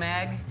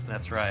 Octomag?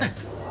 That's right.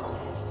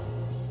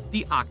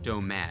 The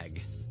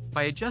Octomag.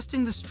 By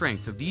adjusting the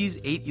strength of these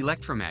 8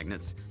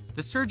 electromagnets,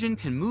 the surgeon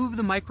can move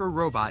the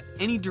micro-robot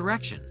any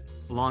direction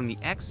along the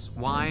X,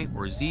 Y,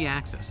 or Z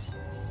axis,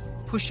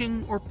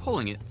 pushing or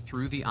pulling it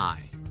through the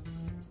eye.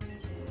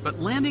 But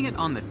landing it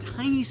on the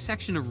tiny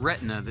section of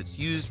retina that's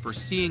used for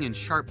seeing in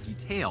sharp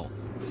detail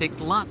takes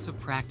lots of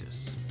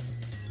practice.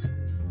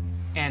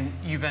 And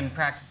you've been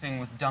practicing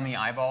with dummy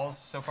eyeballs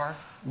so far?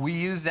 We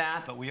use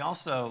that, but we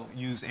also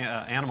use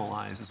animal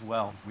eyes as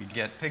well. We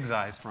get pig's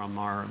eyes from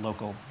our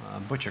local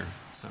butcher.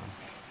 So.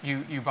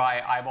 You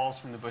buy eyeballs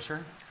from the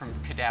butcher, from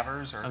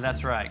cadavers, or? Oh,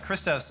 that's right.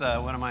 Christos,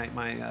 one of my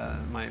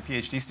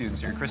PhD students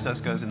here,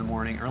 Christos goes in the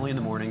morning, early in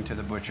the morning, to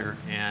the butcher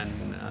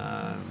and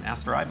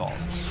asks for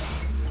eyeballs.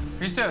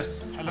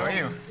 Christos, hello. How are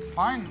you?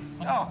 Fine.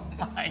 Oh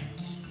my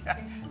God.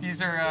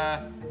 These are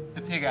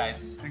the pig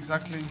eyes.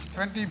 Exactly.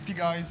 20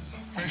 pig eyes,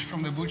 fresh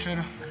from the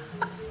butcher,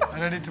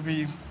 ready to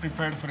be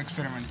prepared for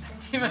experiments.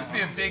 He must be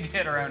a big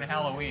hit around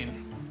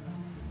Halloween.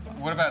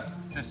 What about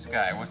this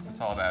guy? What's this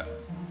all about?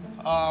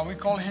 We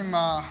call him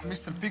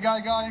Mr. Pig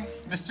Eye Guy.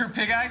 Mr.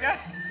 Pig Eye Guy?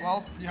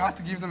 Well, you have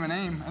to give them a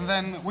name. And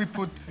then we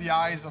put the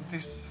eyes at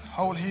this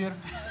hole here.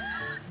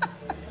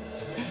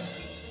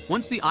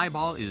 Once the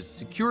eyeball is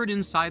secured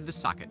inside the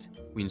socket,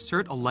 we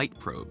insert a light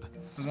probe.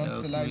 So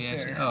that's the light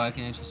there. Oh, I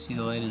can actually see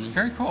the light in there.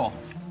 Very cool.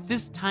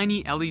 This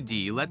tiny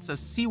LED lets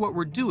us see what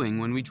we're doing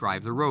when we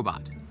drive the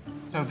robot.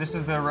 So this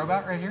is the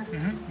robot right here?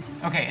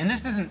 Mm-hmm. Okay, and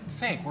this isn't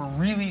fake. We're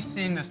really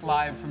seeing this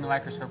live from the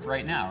microscope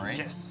right now, right?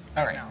 Yes.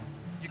 All right. Now,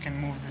 you can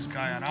move this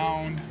guy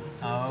around.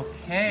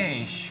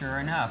 Okay, sure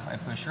enough. I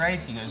push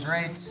right, he goes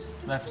right.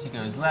 Left, he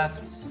goes left.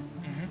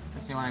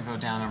 Let's see, I want to go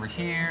down over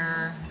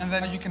here. And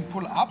then you can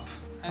pull up.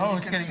 And oh, you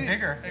it's can getting see.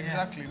 bigger.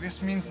 Exactly.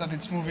 This means that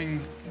it's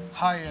moving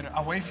higher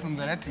away from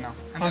the retina.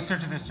 And closer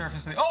to the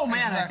surface of the... Oh,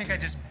 man, I think I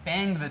just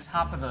banged the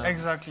top of the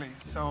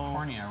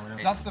cornea or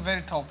whatever. That's the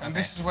very top, and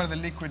this is where the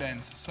liquid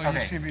ends. So you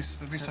see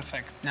this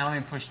effect. Now let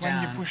me push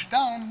down. When you push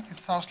down, it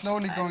starts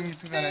slowly going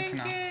into the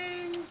retina.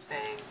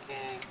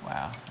 Sinking.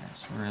 Wow,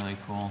 that's really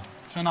cool.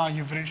 So now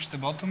you've reached the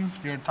bottom,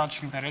 you're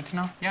touching the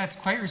retina. Yeah, it's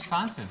quite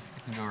responsive. I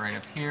can go right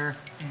up here.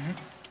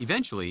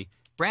 Eventually,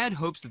 Brad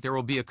hopes that there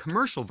will be a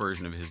commercial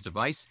version of his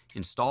device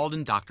installed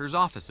in doctors'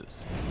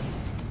 offices.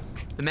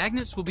 The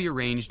magnets will be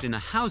arranged in a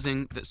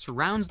housing that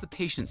surrounds the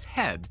patient's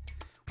head,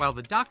 while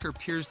the doctor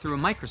peers through a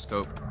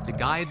microscope to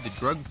guide the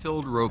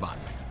drug-filled robot.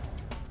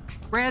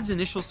 Brad's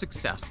initial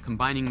success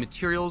combining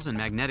materials and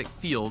magnetic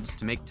fields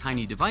to make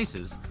tiny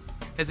devices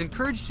has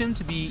encouraged him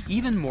to be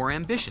even more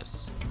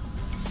ambitious.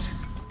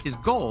 His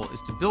goal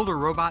is to build a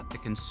robot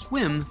that can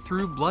swim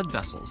through blood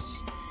vessels.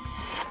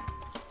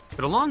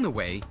 But along the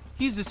way,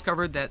 he's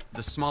discovered that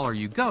the smaller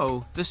you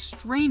go, the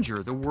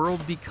stranger the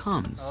world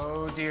becomes.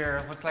 Oh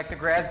dear, looks like the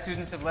grad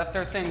students have left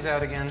their things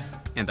out again.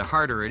 And the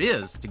harder it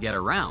is to get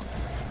around.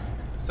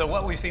 So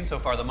what we've seen so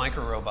far, the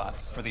micro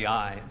robots for the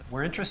eye,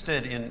 we're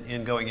interested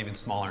in going even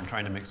smaller and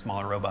trying to make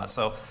smaller robots.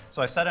 So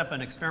I set up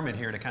an experiment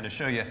here to kind of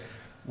show you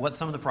what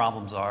some of the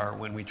problems are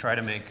when we try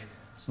to make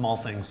small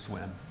things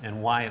swim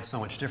and why it's so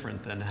much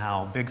different than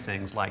how big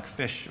things like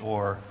fish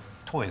or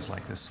toys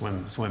like this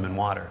swim in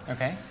water.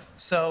 Okay.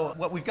 So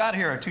what we've got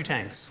here are two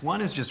tanks.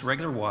 One is just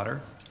regular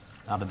water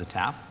out of the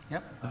tap.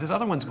 Yep. But this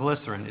other one's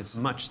glycerin. It's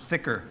much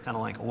thicker, kind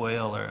of like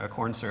oil or a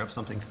corn syrup,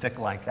 something thick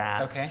like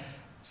that. Okay.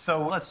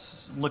 So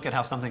let's look at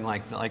how something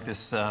like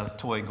this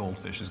toy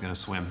goldfish is going to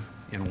swim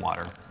in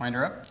water. Wind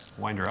her up?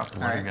 Wind her up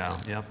and let her go.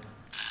 Yep.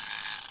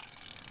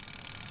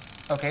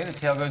 Okay, the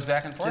tail goes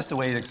back and forth? Just the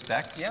way you'd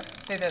expect. Yep.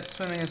 Say that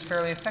swimming is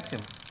fairly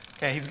effective.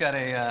 Okay, he's got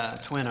a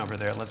twin over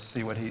there. Let's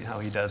see how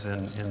he does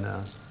in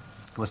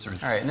glycerin.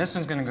 All right, and this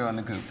one's going to go in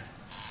the goop.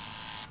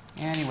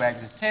 And he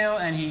wags his tail,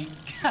 and he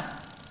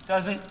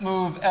doesn't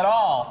move at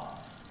all.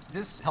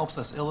 This helps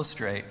us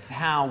illustrate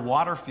how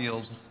water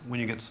feels when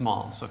you get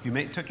small. So if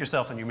you took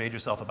yourself and you made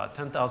yourself about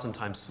 10,000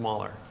 times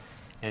smaller,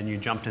 and you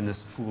jumped in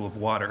this pool of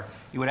water,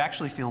 you would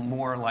actually feel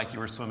more like you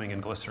were swimming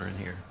in glycerin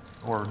here,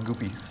 or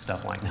goopy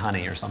stuff like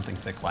honey or something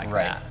thick like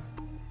that.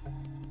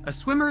 A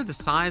swimmer the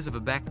size of a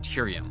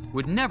bacterium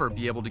would never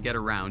be able to get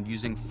around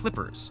using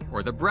flippers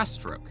or the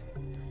breaststroke,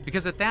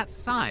 because at that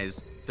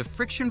size, the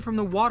friction from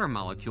the water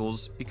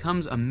molecules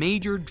becomes a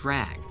major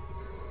drag.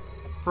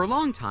 For a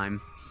long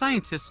time,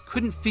 scientists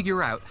couldn't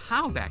figure out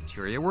how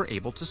bacteria were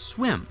able to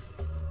swim.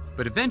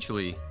 But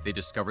eventually, they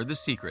discovered the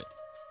secret.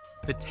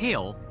 The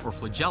tail, or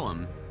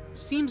flagellum,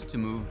 seems to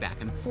move back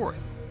and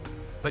forth.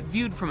 But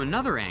viewed from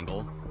another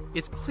angle,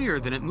 it's clear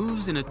that it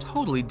moves in a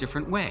totally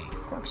different way.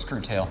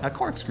 Corkscrew tail. A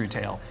corkscrew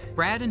tail.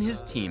 Brad and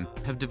his team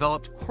have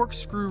developed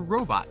corkscrew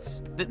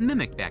robots that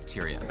mimic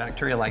bacteria.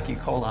 Bacteria like E.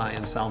 coli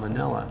and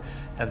Salmonella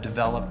have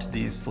developed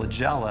these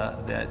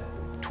flagella that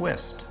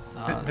twist.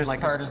 This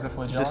part is the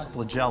flagella? This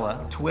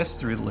flagella twists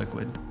through the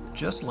liquid,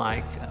 just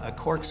like a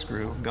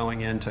corkscrew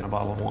going into a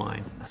bottle of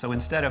wine. So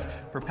instead of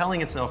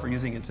propelling itself or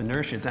using its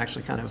inertia, it's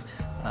actually kind of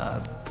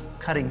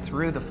cutting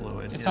through the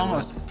fluid. It's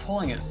almost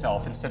pulling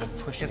itself instead of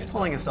pushing itself. It's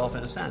pulling itself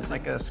in a sense,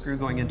 like a screw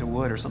going into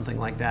wood or something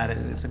like that.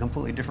 It's a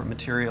completely different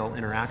material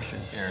interaction.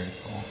 Very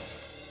cool.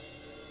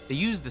 They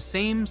use the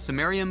same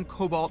samarium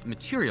cobalt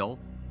material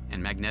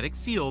and magnetic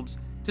fields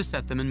to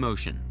set them in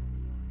motion.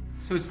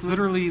 So it's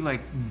literally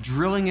like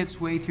drilling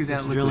its way through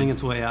that liquid? Drilling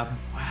its way up.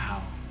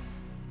 Wow.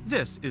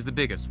 This is the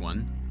biggest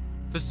one.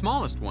 The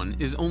smallest one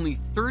is only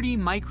 30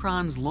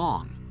 microns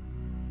long.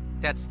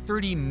 That's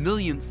 30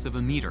 millionths of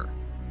a meter,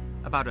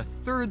 about a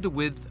third the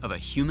width of a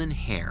human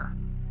hair.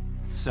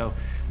 So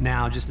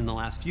now, just in the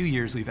last few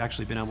years, we've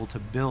actually been able to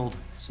build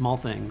small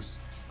things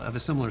of a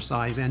similar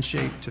size and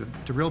shape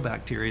to real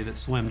bacteria that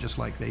swim just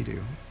like they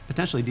do,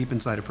 potentially deep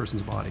inside a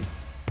person's body.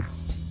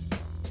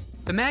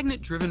 The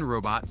magnet-driven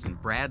robots in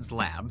Brad's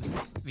lab,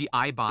 the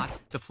iBot,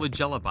 the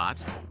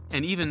FlagellaBot,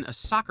 and even a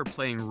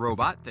soccer-playing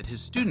robot that his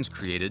students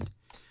created,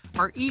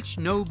 are each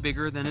no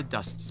bigger than a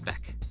dust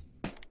speck.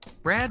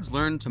 Brad's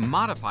learned to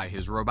modify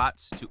his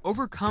robots to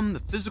overcome the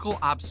physical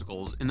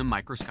obstacles in the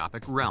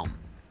microscopic realm.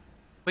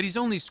 But he's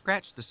only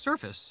scratched the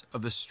surface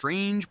of the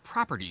strange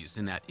properties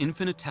in that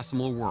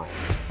infinitesimal world.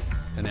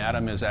 An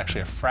atom is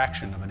actually a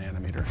fraction of a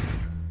nanometer.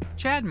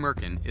 Chad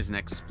Merkin is an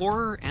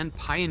explorer and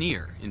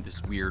pioneer in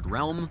this weird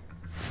realm,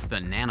 the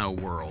nano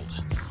world.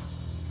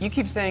 You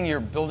keep saying you're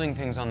building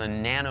things on the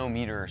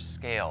nanometer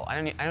scale. I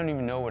don't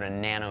even know what a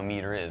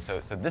nanometer is.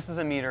 So this is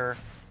a meter,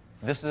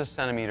 this is a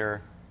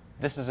centimeter,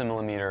 this is a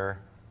millimeter.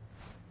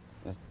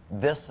 Is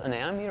this a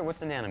nanometer?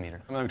 What's a nanometer?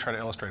 Let me try to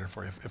illustrate it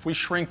for you. If we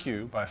shrink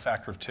you by a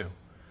factor of 2,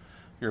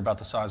 you're about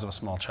the size of a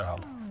small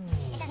child.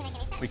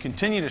 We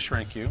continue to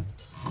shrink you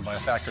by a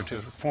factor of 2,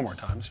 4 more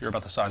times, you're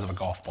about the size of a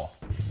golf ball.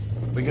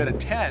 We go to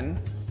 10,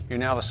 you're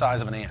now the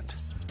size of an ant.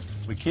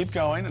 We keep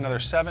going another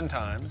 7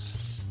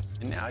 times,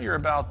 and now you're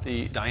about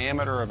the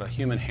diameter of a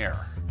human hair.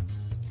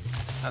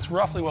 That's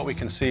roughly what we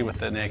can see with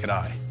the naked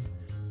eye.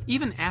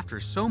 Even after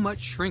so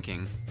much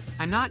shrinking,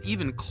 I'm not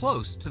even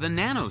close to the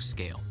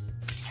nanoscale.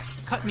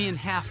 Cut me in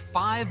half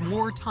 5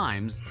 more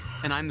times,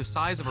 and I'm the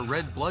size of a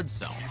red blood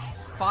cell.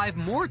 5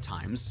 more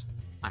times,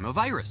 I'm a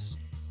virus.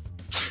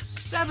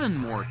 7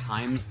 more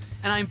times,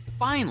 and I'm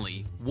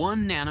finally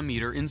 1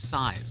 nanometer in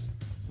size.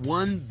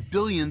 1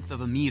 billionth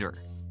of a meter.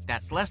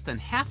 That's less than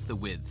half the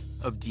width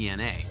of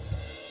DNA.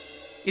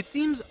 It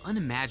seems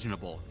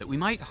unimaginable that we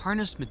might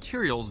harness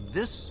materials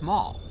this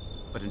small,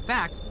 but in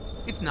fact,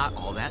 it's not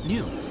all that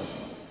new.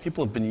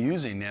 People have been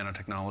using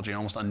nanotechnology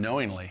almost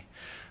unknowingly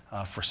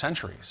for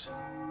centuries.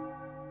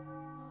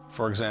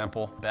 For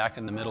example, back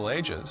in the Middle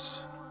Ages,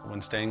 when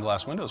stained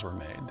glass windows were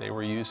made, they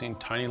were using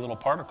tiny little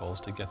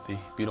particles to get the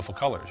beautiful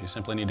colors. You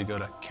simply need to go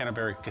to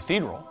Canterbury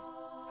Cathedral,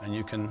 and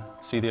you can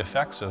see the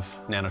effects of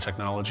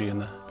nanotechnology in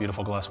the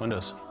beautiful glass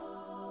windows.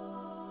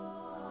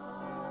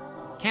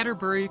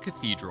 Canterbury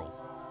Cathedral.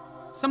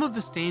 Some of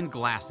the stained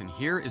glass in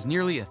here is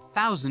nearly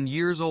 1,000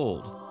 years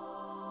old.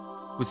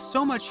 With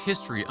so much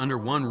history under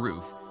one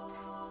roof,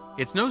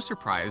 it's no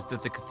surprise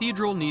that the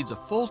cathedral needs a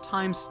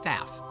full-time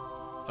staff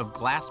of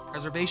glass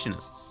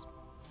preservationists.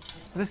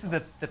 So this is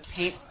the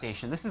paint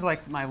station. This is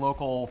like my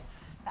local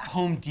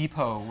Home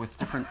Depot with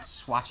different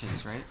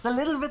swatches, right? It's a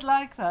little bit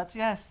like that,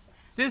 yes.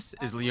 This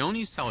is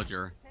Leonie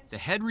Seliger, the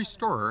head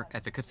restorer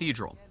at the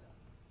cathedral.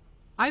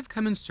 I've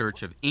come in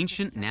search of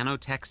ancient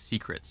nanotech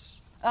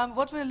secrets.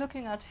 What we're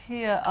looking at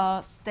here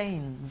are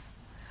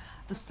stains.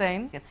 The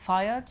stain gets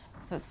fired,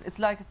 so it's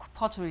like a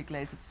pottery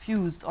glaze. It's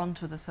fused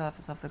onto the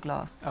surface of the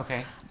glass.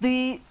 Okay.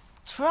 The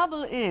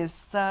trouble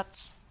is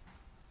that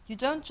you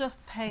don't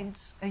just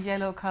paint a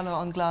yellow color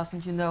on glass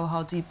and you know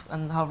how deep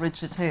and how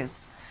rich it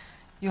is.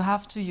 You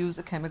have to use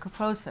a chemical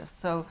process.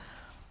 So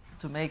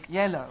to make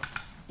yellow,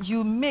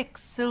 you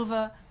mix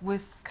silver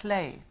with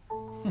clay.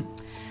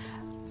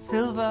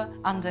 Silver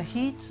under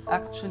heat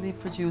actually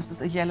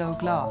produces a yellow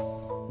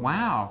glass.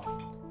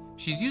 Wow.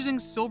 She's using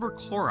silver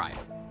chloride,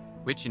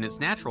 which in its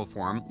natural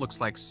form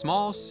looks like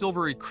small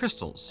silvery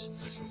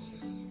crystals.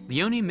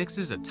 Leonie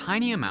mixes a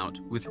tiny amount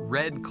with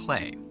red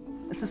clay.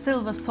 It's a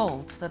silver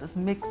salt that is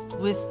mixed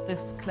with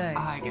this clay.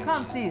 You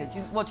can't see it.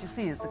 What you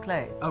see is the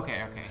clay.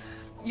 Okay, okay.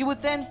 You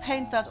would then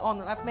paint that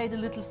on, and I've made a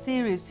little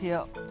series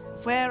here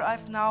where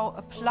I've now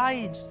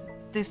applied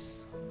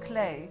this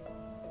clay,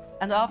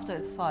 and after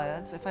it's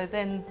fired, if I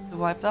then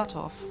wipe that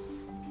off,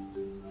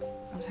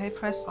 and hey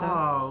presto.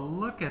 Oh,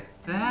 look at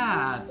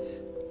that.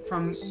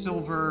 From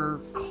silver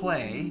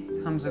clay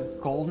comes a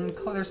golden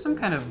color. There's some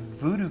kind of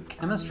voodoo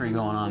chemistry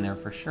going on there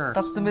for sure.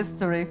 That's the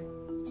mystery.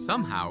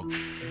 Somehow,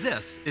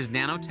 this is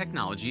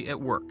nanotechnology at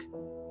work.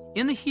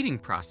 In the heating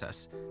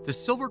process, the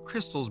silver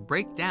crystals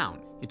break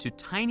down into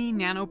tiny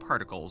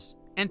nanoparticles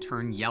and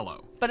turn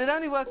yellow. But it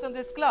only works on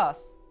this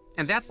glass.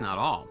 And that's not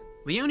all.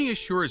 Leonie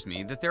assures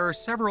me that there are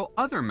several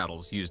other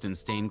metals used in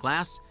stained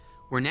glass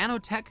where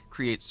nanotech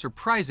creates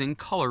surprising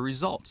color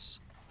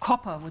results.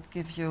 Copper would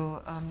give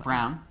you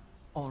brown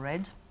or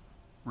red.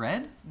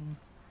 Red?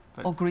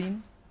 Or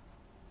green.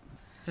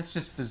 That's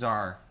just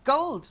bizarre.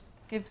 Gold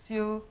gives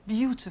you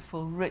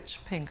beautiful, rich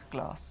pink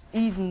glass,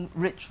 even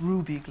rich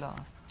ruby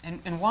glass.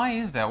 And why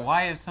is that?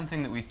 Why is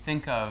something that we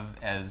think of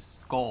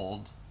as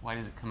gold, why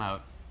does it come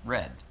out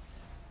red?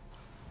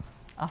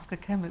 Ask a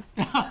chemist.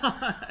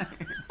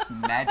 It's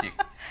magic.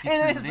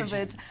 It is a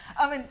bit.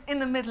 I mean, in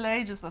the Middle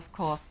Ages, of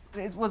course,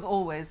 it was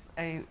always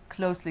a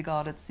closely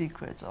guarded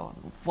secret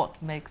on what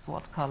makes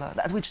what color,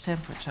 at which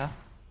temperature.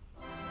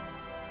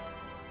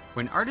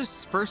 When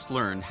artists first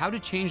learned how to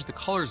change the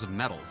colors of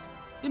metals,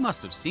 it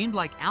must have seemed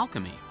like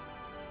alchemy.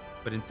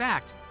 But in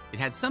fact, it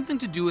had something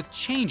to do with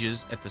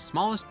changes at the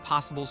smallest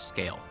possible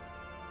scale.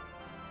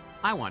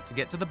 I want to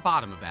get to the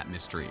bottom of that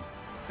mystery.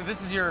 So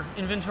this is your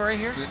inventory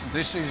here?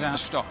 This is our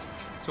stock.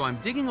 So I'm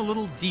digging a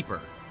little deeper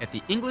at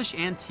the English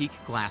Antique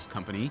Glass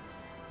Company,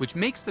 which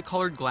makes the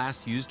colored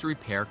glass used to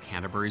repair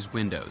Canterbury's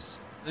windows.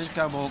 This is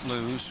cobalt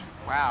blues.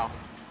 Wow.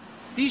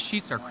 These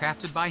sheets are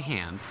crafted by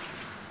hand,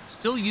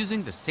 still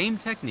using the same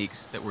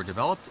techniques that were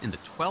developed in the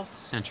 12th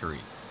century.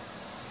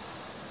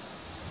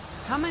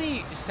 How many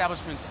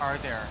establishments are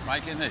there?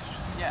 Making this?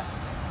 Yeah.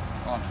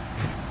 One.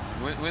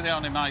 We're the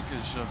only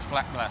makers of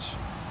flat glass,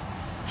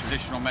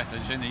 traditional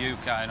methods in the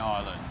UK and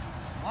Ireland.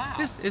 Wow.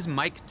 This is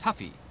Mike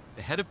Tuffy,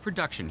 the head of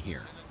production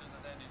here.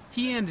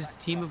 He and his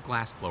team of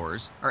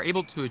glassblowers are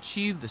able to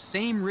achieve the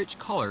same rich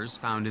colors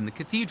found in the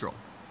cathedral.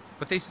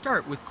 But they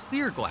start with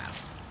clear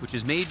glass, which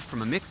is made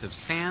from a mix of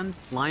sand,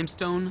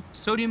 limestone,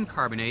 sodium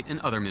carbonate, and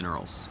other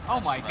minerals. Oh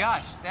my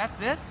gosh,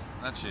 that's it?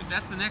 That's it.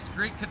 That's the next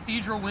great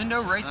cathedral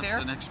window right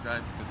there? That's the next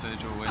great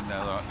cathedral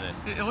window right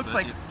there. It looks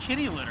like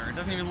kitty litter. It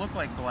doesn't even look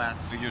like glass.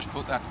 We just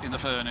put that in the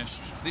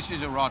furnace. This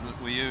is a rod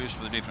that we use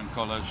for the different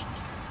colours.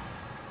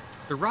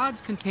 The rods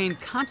contain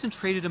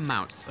concentrated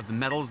amounts of the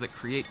metals that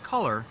create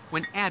color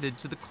when added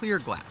to the clear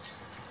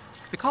glass.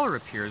 The color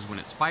appears when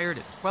it's fired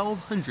at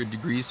 1200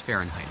 degrees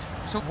Fahrenheit.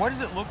 So what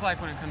does it look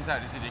like when it comes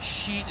out? Is it a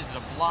sheet? Is it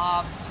a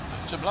blob?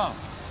 to blow.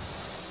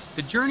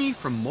 The journey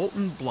from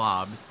molten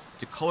blob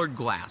to colored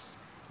glass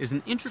is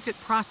an intricate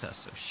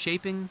process of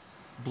shaping,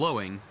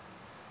 blowing,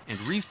 and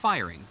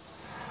refiring,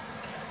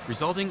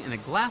 resulting in a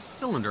glass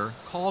cylinder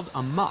called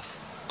a muff.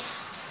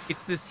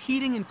 It's this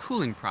heating and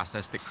cooling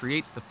process that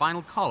creates the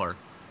final color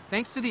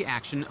thanks to the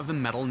action of the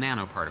metal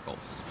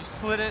nanoparticles. You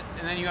slit it,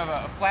 and then you have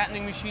a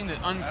flattening machine that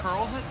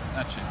uncurls it?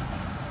 That's it.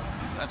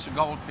 That's a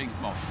gold pink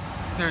muff.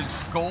 There's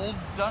gold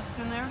dust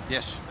in there?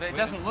 Yes. But it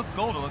doesn't look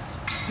gold, it looks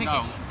pinkish.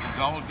 No,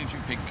 gold gives you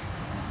pink.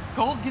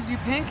 Gold gives you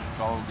pink?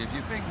 Gold gives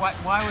you pink.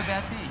 Why would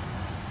that be?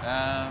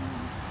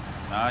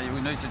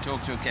 You need to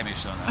talk to a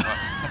chemist on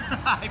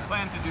that. I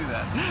plan to do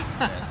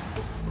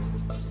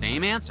that.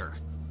 Same answer.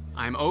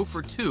 I'm 0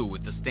 for 2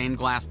 with the stained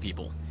glass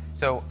people.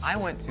 So I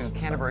went to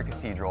Canterbury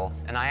Cathedral,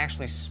 and I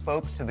actually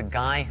spoke to the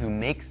guy who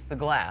makes the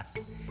glass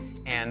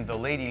and the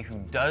lady who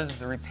does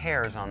the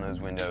repairs on those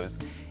windows,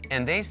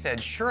 and they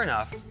said, sure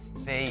enough,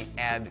 they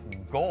add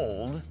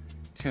gold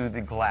to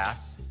the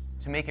glass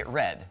to make it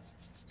red.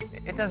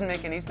 It doesn't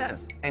make any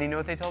sense. And you know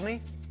what they told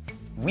me?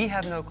 We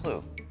have no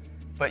clue.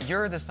 But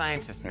you're the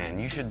scientist, man.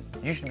 You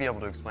should be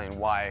able to explain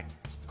why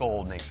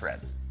gold makes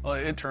red. Well,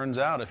 it turns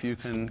out if you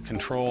can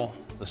control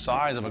the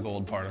size of a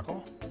gold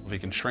particle, if you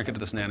can shrink it to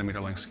this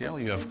nanometer length scale,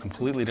 you have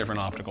completely different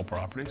optical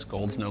properties.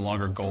 Gold's no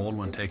longer gold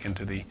when taken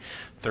to the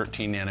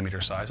 13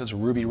 nanometer size. It's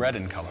ruby red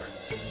in color.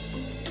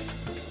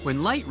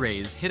 When light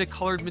rays hit a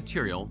colored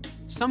material,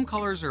 some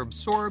colors are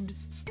absorbed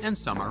and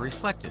some are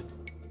reflected.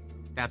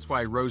 That's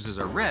why roses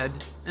are red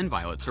and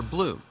violets are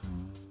blue.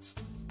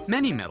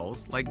 Many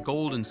metals, like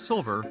gold and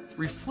silver,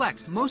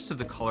 reflect most of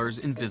the color's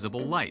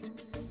invisible light,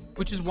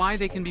 which is why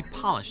they can be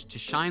polished to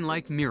shine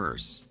like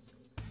mirrors.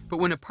 But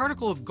when a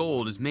particle of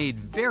gold is made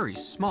very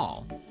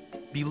small,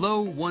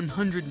 below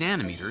 100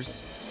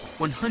 nanometers,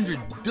 100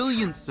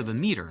 billionths of a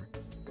meter,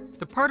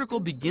 the particle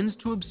begins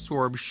to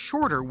absorb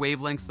shorter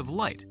wavelengths of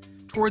light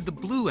toward the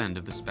blue end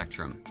of the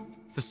spectrum.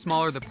 The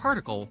smaller the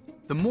particle,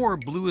 the more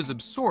blue is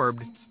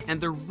absorbed and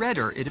the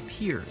redder it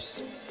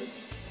appears.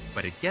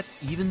 But it gets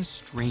even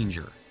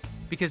stranger,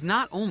 because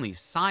not only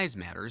size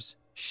matters,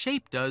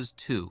 shape does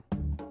too.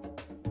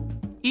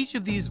 Each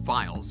of these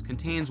vials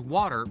contains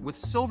water with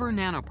silver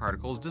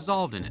nanoparticles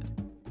dissolved in it.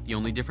 The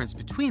only difference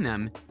between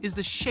them is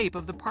the shape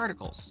of the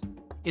particles.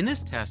 In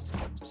this test,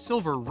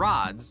 silver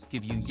rods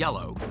give you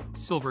yellow,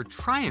 silver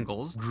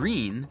triangles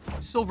green,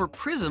 silver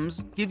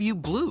prisms give you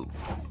blue.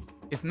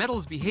 If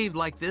metals behaved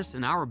like this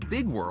in our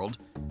big world,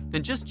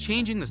 then just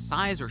changing the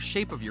size or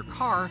shape of your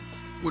car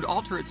would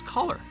alter its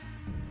color.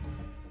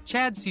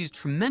 Chad sees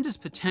tremendous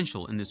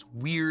potential in this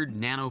weird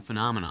nano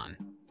phenomenon.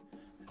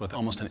 With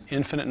almost an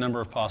infinite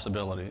number of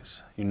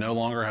possibilities, you no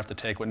longer have to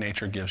take what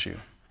nature gives you.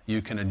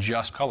 You can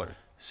adjust color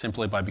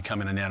simply by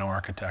becoming a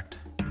nano-architect.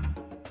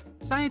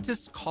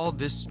 Scientists call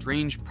this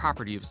strange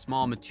property of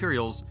small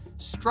materials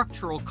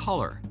structural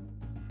color.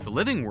 The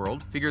living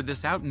world figured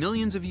this out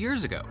millions of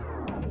years ago.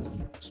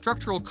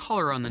 Structural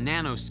color on the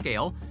nano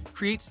scale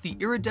creates the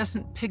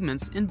iridescent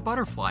pigments in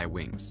butterfly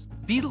wings,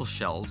 beetle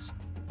shells,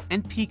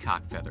 and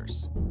peacock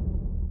feathers.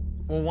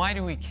 Well, why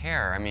do we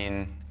care? I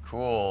mean,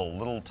 cool,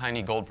 little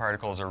tiny gold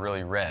particles are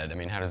really red. I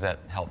mean, how does that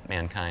help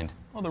mankind?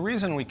 Well, the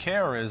reason we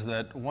care is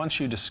that once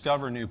you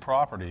discover new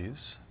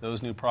properties,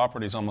 those new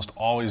properties almost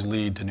always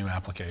lead to new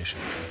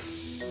applications.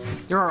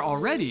 There are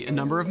already a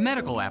number of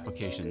medical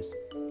applications.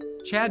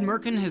 Chad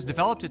Merkin has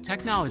developed a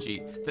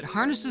technology that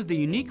harnesses the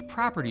unique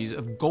properties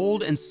of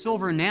gold and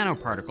silver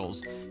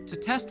nanoparticles to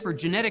test for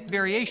genetic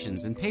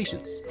variations in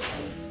patients.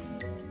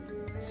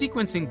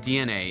 Sequencing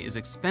DNA is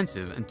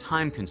expensive and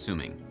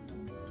time-consuming,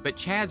 but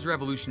Chad's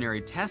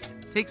revolutionary test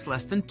takes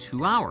less than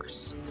 2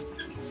 hours.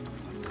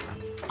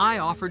 I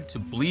offered to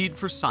bleed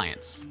for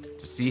science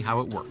to see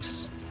how it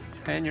works.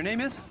 And your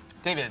name is?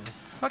 David.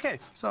 Okay,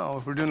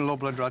 so we're doing a low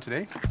blood draw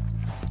today.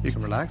 You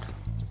can relax.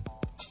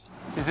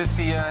 Is this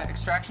the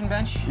extraction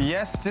bench?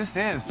 Yes, this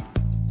is.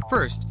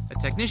 First, a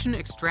technician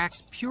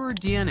extracts pure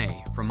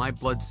DNA from my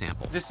blood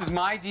sample. This is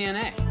my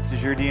DNA. This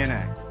is your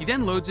DNA. He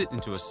then loads it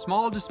into a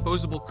small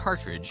disposable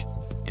cartridge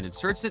and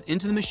inserts it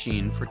into the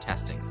machine for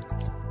testing.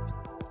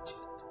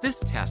 This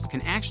test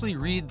can actually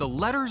read the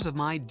letters of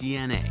my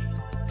DNA,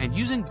 and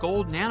using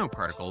gold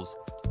nanoparticles,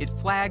 it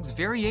flags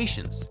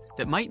variations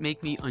that might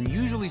make me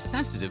unusually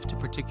sensitive to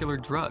particular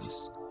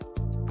drugs,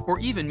 or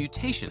even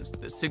mutations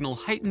that signal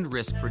heightened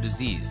risk for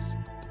disease.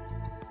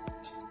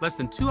 Less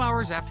than 2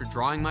 hours after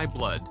drawing my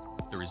blood,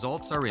 the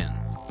results are in.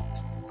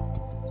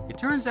 It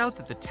turns out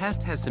that the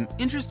test has some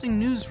interesting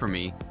news for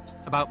me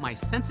about my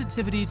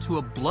sensitivity to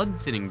a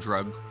blood-thinning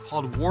drug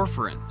called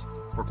warfarin,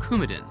 or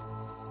Coumadin.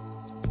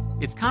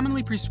 It's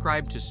commonly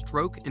prescribed to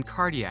stroke and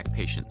cardiac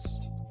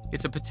patients.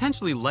 It's a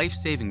potentially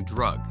life-saving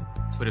drug,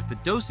 but if the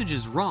dosage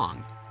is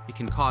wrong, it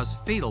can cause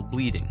fatal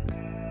bleeding.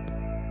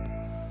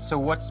 So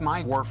what's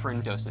my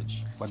warfarin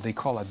dosage? What they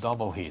call a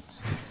double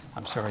hit,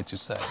 I'm sorry to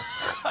say.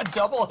 A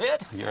double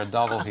hit? You're a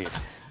double hit.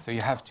 So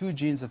you have two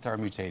genes that are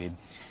mutated.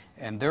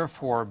 and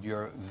therefore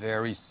you're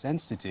very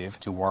sensitive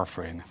to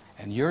warfarin.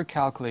 And your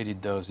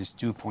calculated dose is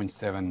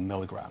 2.7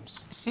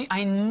 milligrams. See,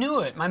 I knew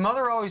it. My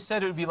mother always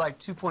said it would be like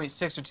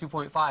 2.6 or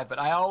 2.5, but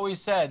I always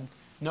said,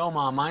 no,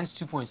 Mom, mine's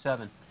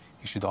 2.7.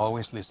 You should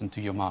always listen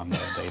to your mom,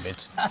 David.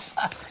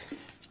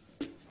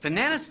 The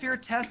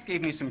nanosphere test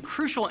gave me some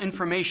crucial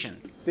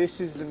information. This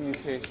is the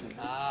mutation.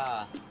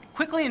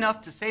 Quickly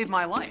enough to save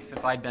my life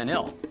if I'd been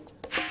ill.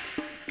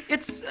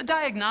 It's a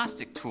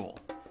diagnostic tool.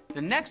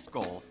 The next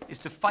goal is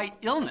to fight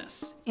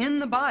illness in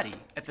the body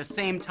at the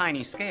same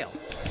tiny scale.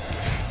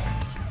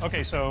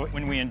 Okay, so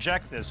when we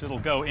inject this, it'll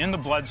go in the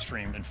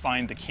bloodstream and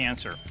find the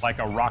cancer, like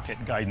a rocket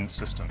guidance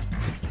system.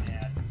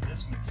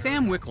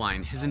 Sam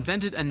Wickline has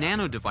invented a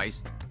nano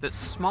device that's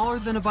smaller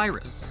than a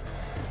virus.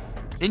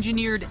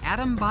 Engineered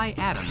atom by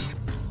atom,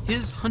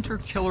 his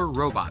hunter-killer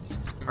robots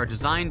are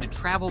designed to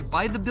travel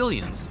by the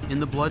billions in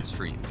the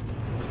bloodstream.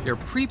 They're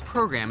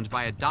pre-programmed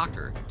by a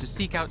doctor to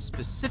seek out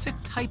specific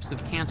types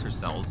of cancer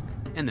cells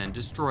and then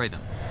destroy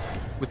them,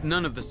 with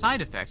none of the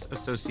side effects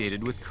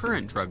associated with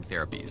current drug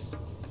therapies.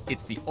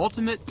 It's the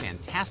ultimate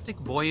fantastic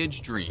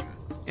voyage dream,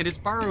 and it's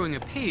borrowing a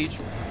page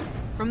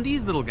from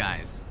these little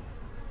guys.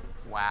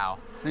 Wow.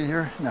 See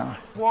here? Now.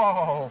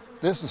 Whoa.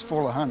 This is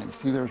full of honey.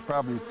 See, there's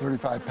probably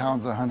 35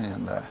 pounds of honey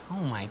in that. Oh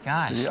my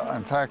gosh. Yeah,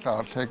 in fact,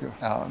 I'll take it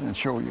out and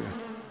show you.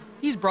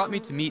 He's brought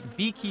me to meet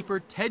beekeeper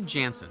Ted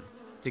Jansen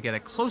to get a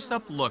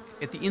close-up look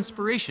at the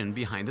inspiration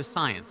behind the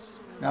science.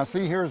 Now,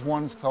 see, here's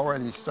one that's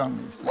already stung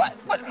me. See? What?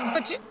 But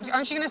aren't you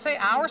going to say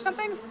ow or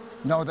something?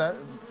 No, that,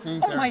 see,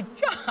 Oh my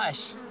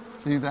gosh.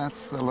 See,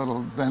 that's the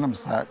little venom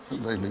sac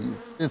that they leave.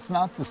 It's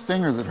not the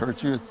stinger that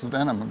hurts you, it's the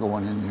venom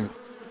going in you.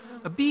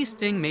 A bee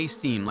sting may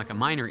seem like a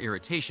minor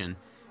irritation,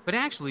 but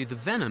actually the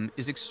venom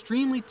is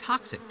extremely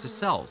toxic to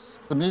cells.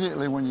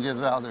 Immediately when you get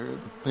it out there, the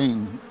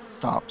pain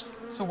stops.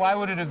 So why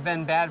would it have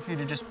been bad for you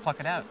to just pluck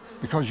it out?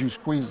 Because you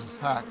squeeze the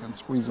sac and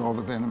squeeze all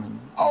the venom in.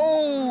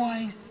 Oh,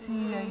 I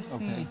see, I see.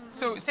 Okay.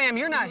 So, Sam,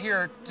 you're not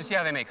here to see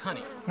how they make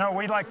honey. No,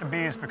 we like the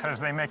bees because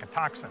they make a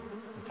toxin.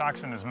 The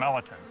toxin is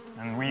melatonin,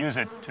 and we use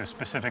it to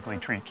specifically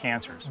treat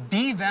cancers.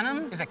 Bee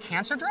venom is a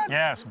cancer drug?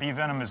 Yes, bee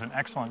venom is an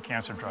excellent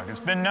cancer drug. It's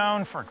been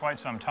known for quite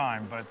some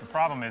time, but the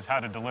problem is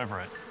how to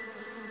deliver it.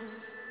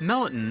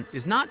 Melatonin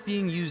is not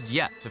being used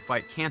yet to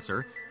fight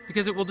cancer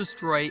because it will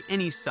destroy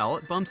any cell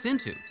it bumps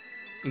into,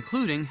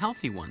 including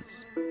healthy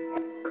ones.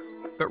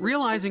 But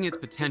realizing its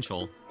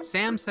potential,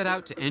 Sam set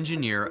out to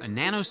engineer a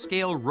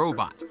nanoscale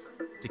robot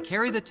to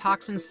carry the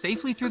toxin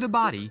safely through the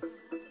body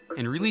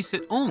and release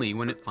it only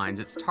when it finds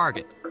its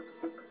target.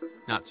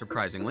 Not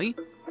surprisingly,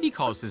 he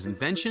calls his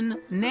invention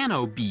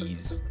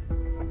nanobees.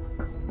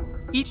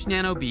 Each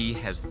nanobee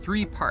has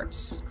 3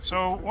 parts.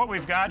 So what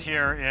we've got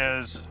here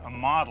is a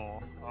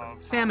model of...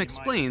 Sam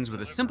explains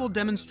with a simple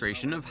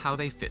demonstration of how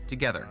they fit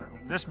together.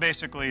 This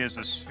basically is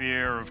a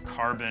sphere of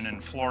carbon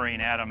and fluorine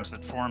atoms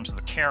that forms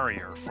the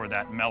carrier for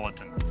that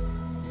melatonin.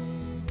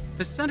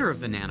 The center of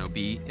the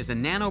nanobee is a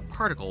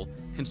nanoparticle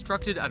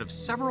constructed out of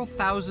several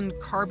thousand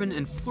carbon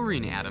and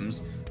fluorine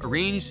atoms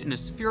arranged in a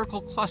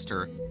spherical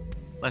cluster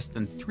less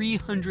than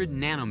 300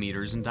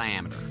 nanometers in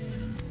diameter.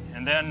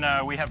 And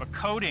then we have a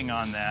coating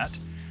on that,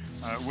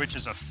 which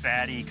is a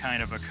fatty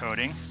kind of a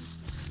coating.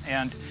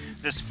 And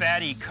this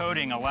fatty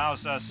coating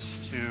allows us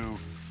to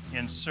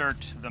insert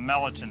the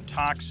melatonin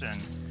toxin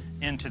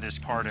into this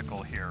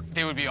particle here.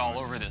 They would be all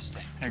over this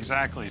thing.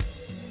 Exactly.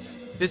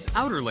 This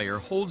outer layer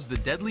holds the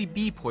deadly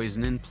bee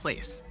poison in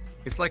place.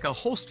 It's like a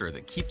holster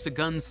that keeps a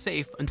gun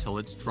safe until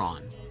it's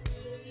drawn.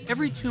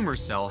 Every tumor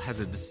cell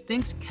has a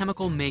distinct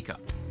chemical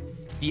makeup.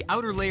 The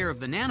outer layer of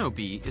the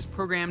nanobee is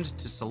programmed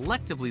to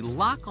selectively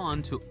lock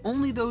on to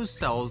only those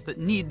cells that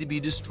need to be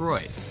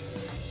destroyed.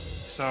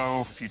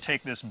 So if you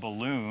take this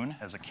balloon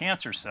as a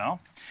cancer cell,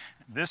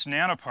 this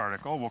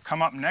nanoparticle will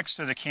come up next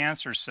to the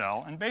cancer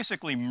cell and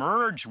basically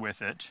merge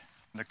with it.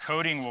 The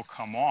coating will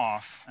come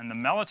off, and the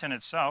melatonin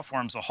itself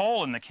forms a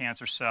hole in the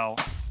cancer cell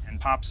and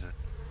pops it.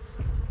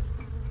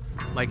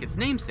 Like its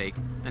namesake,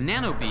 a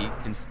nanobee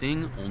can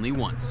sting only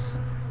once.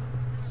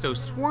 So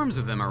swarms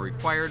of them are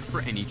required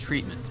for any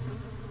treatment.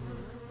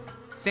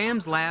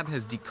 Sam's lab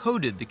has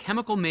decoded the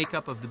chemical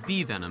makeup of the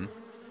bee venom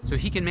so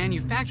he can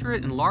manufacture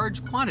it in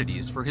large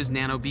quantities for his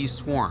nanobee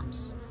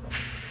swarms.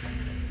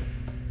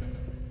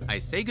 I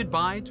say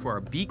goodbye to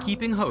our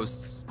beekeeping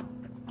hosts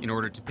in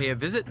order to pay a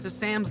visit to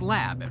Sam's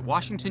lab at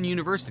Washington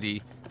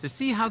University to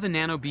see how the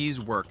nanobees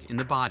work in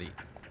the body.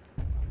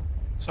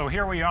 So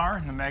here we are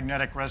in the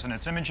magnetic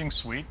resonance imaging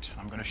suite.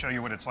 I'm going to show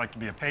you what it's like to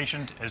be a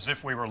patient as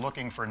if we were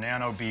looking for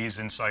nanobees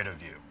inside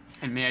of you.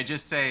 And may I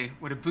just say,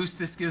 what a boost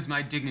this gives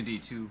my dignity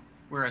to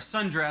wear a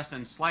sundress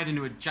and slide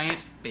into a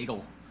giant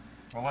bagel.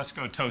 Well, let's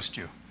go toast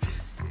you.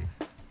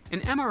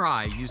 An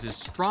MRI uses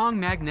strong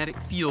magnetic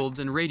fields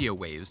and radio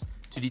waves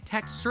to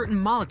detect certain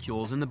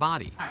molecules in the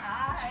body.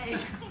 Hi.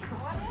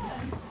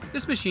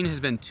 This machine has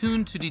been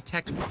tuned to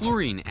detect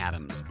fluorine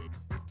atoms,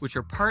 which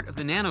are part of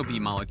the nanobee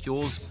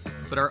molecules,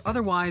 but are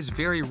otherwise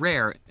very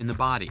rare in the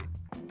body.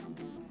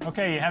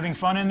 Okay, you having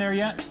fun in there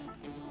yet?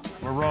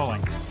 We're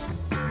rolling.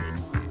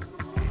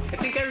 I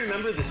think I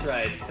remember this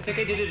ride. I think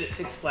I did it at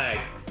Six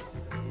Flags.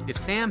 If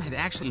Sam had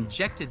actually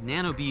injected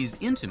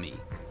nanobees into me,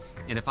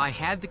 and if I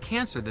had the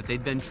cancer that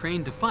they'd been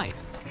trained to fight,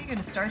 You're going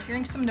to start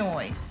hearing some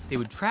noise. they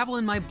would travel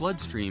in my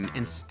bloodstream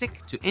and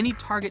stick to any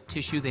target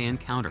tissue they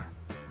encounter.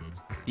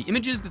 The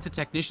images that the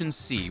technicians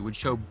see would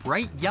show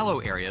bright yellow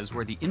areas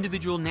where the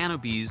individual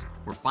nanobees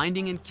were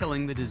finding and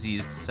killing the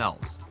diseased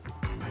cells.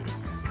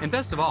 And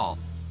best of all,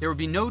 there would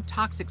be no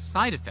toxic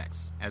side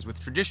effects, as with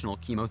traditional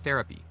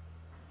chemotherapy.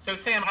 So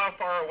Sam, how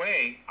far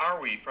away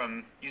are we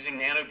from using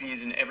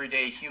nanobees in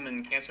everyday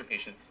human cancer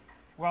patients?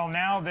 Well,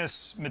 now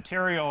this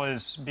material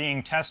is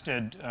being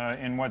tested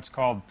in what's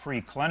called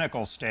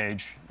preclinical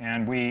stage,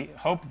 and we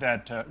hope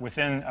that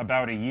within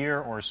about a year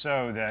or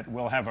so that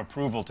we'll have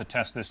approval to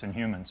test this in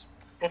humans.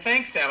 Well,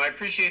 thanks, Sam. I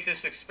appreciate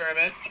this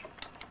experiment.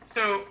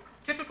 So,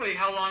 typically,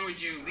 how long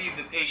would you leave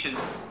the patient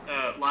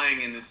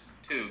lying in this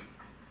tube?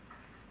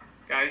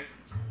 Guys?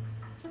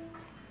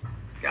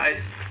 Guys?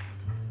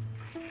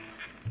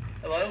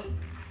 Hello?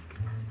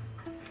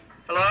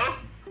 Hello?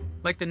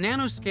 Like the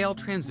nanoscale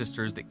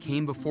transistors that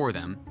came before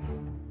them,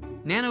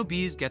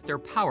 nanobees get their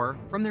power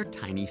from their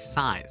tiny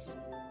size.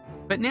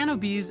 But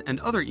nanobees and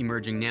other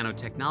emerging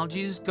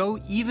nanotechnologies go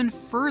even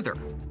further.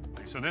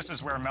 So this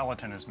is where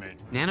melatonin is made.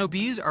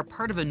 Nanobees are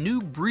part of a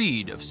new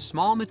breed of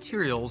small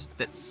materials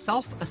that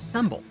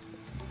self-assemble.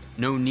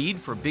 No need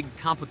for big,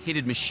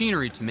 complicated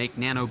machinery to make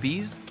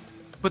nanobees.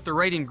 Put the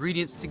right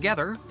ingredients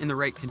together in the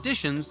right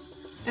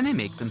conditions, and they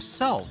make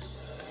themselves.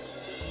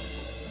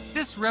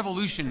 This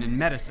revolution in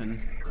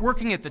medicine,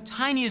 working at the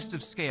tiniest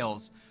of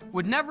scales,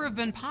 would never have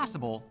been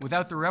possible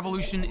without the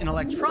revolution in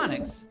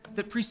electronics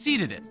that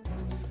preceded it.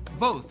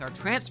 Both are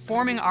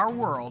transforming our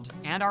world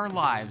and our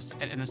lives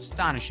at an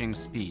astonishing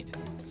speed.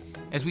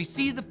 As we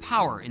see the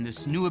power in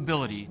this new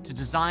ability to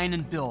design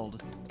and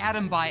build,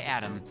 atom by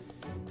atom,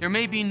 there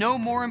may be no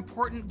more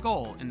important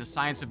goal in the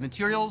science of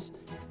materials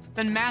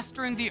than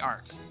mastering the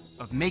art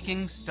of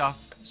making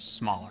stuff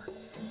smaller.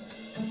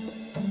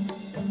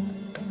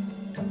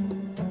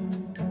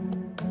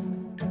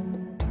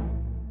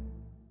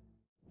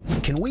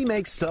 Can we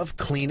make stuff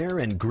cleaner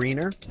and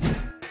greener?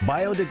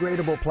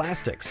 Biodegradable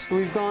plastics.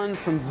 We've gone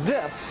from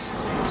this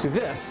to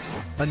this.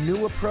 A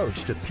new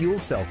approach to fuel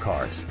cell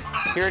cars.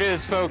 Here it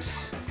is,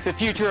 folks. The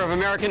future of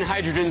American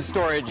hydrogen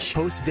storage.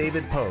 Host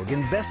David Pogue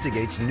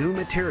investigates new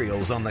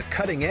materials on the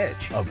cutting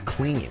edge of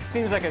clean.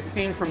 Seems like a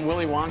scene from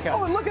Willy Wonka.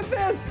 Oh, and look at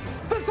this!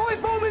 The soy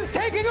foam is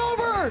taking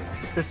over!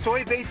 The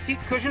soy-based seat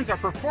cushions are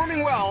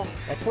performing well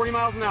at 40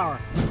 miles an hour.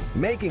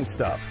 Making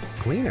stuff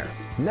cleaner.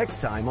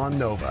 Next time on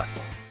Nova.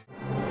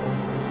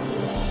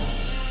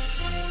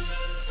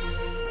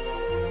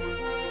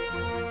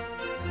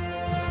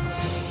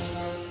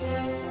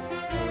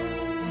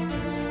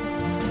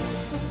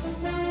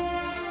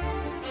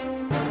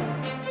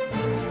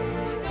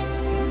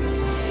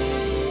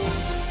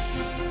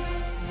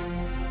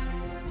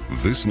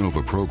 This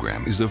Nova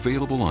program is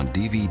available on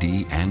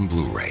DVD and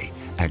Blu-ray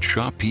at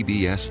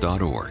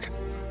shoppbs.org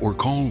or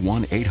call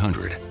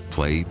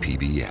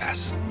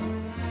 1-800-PLAY-PBS.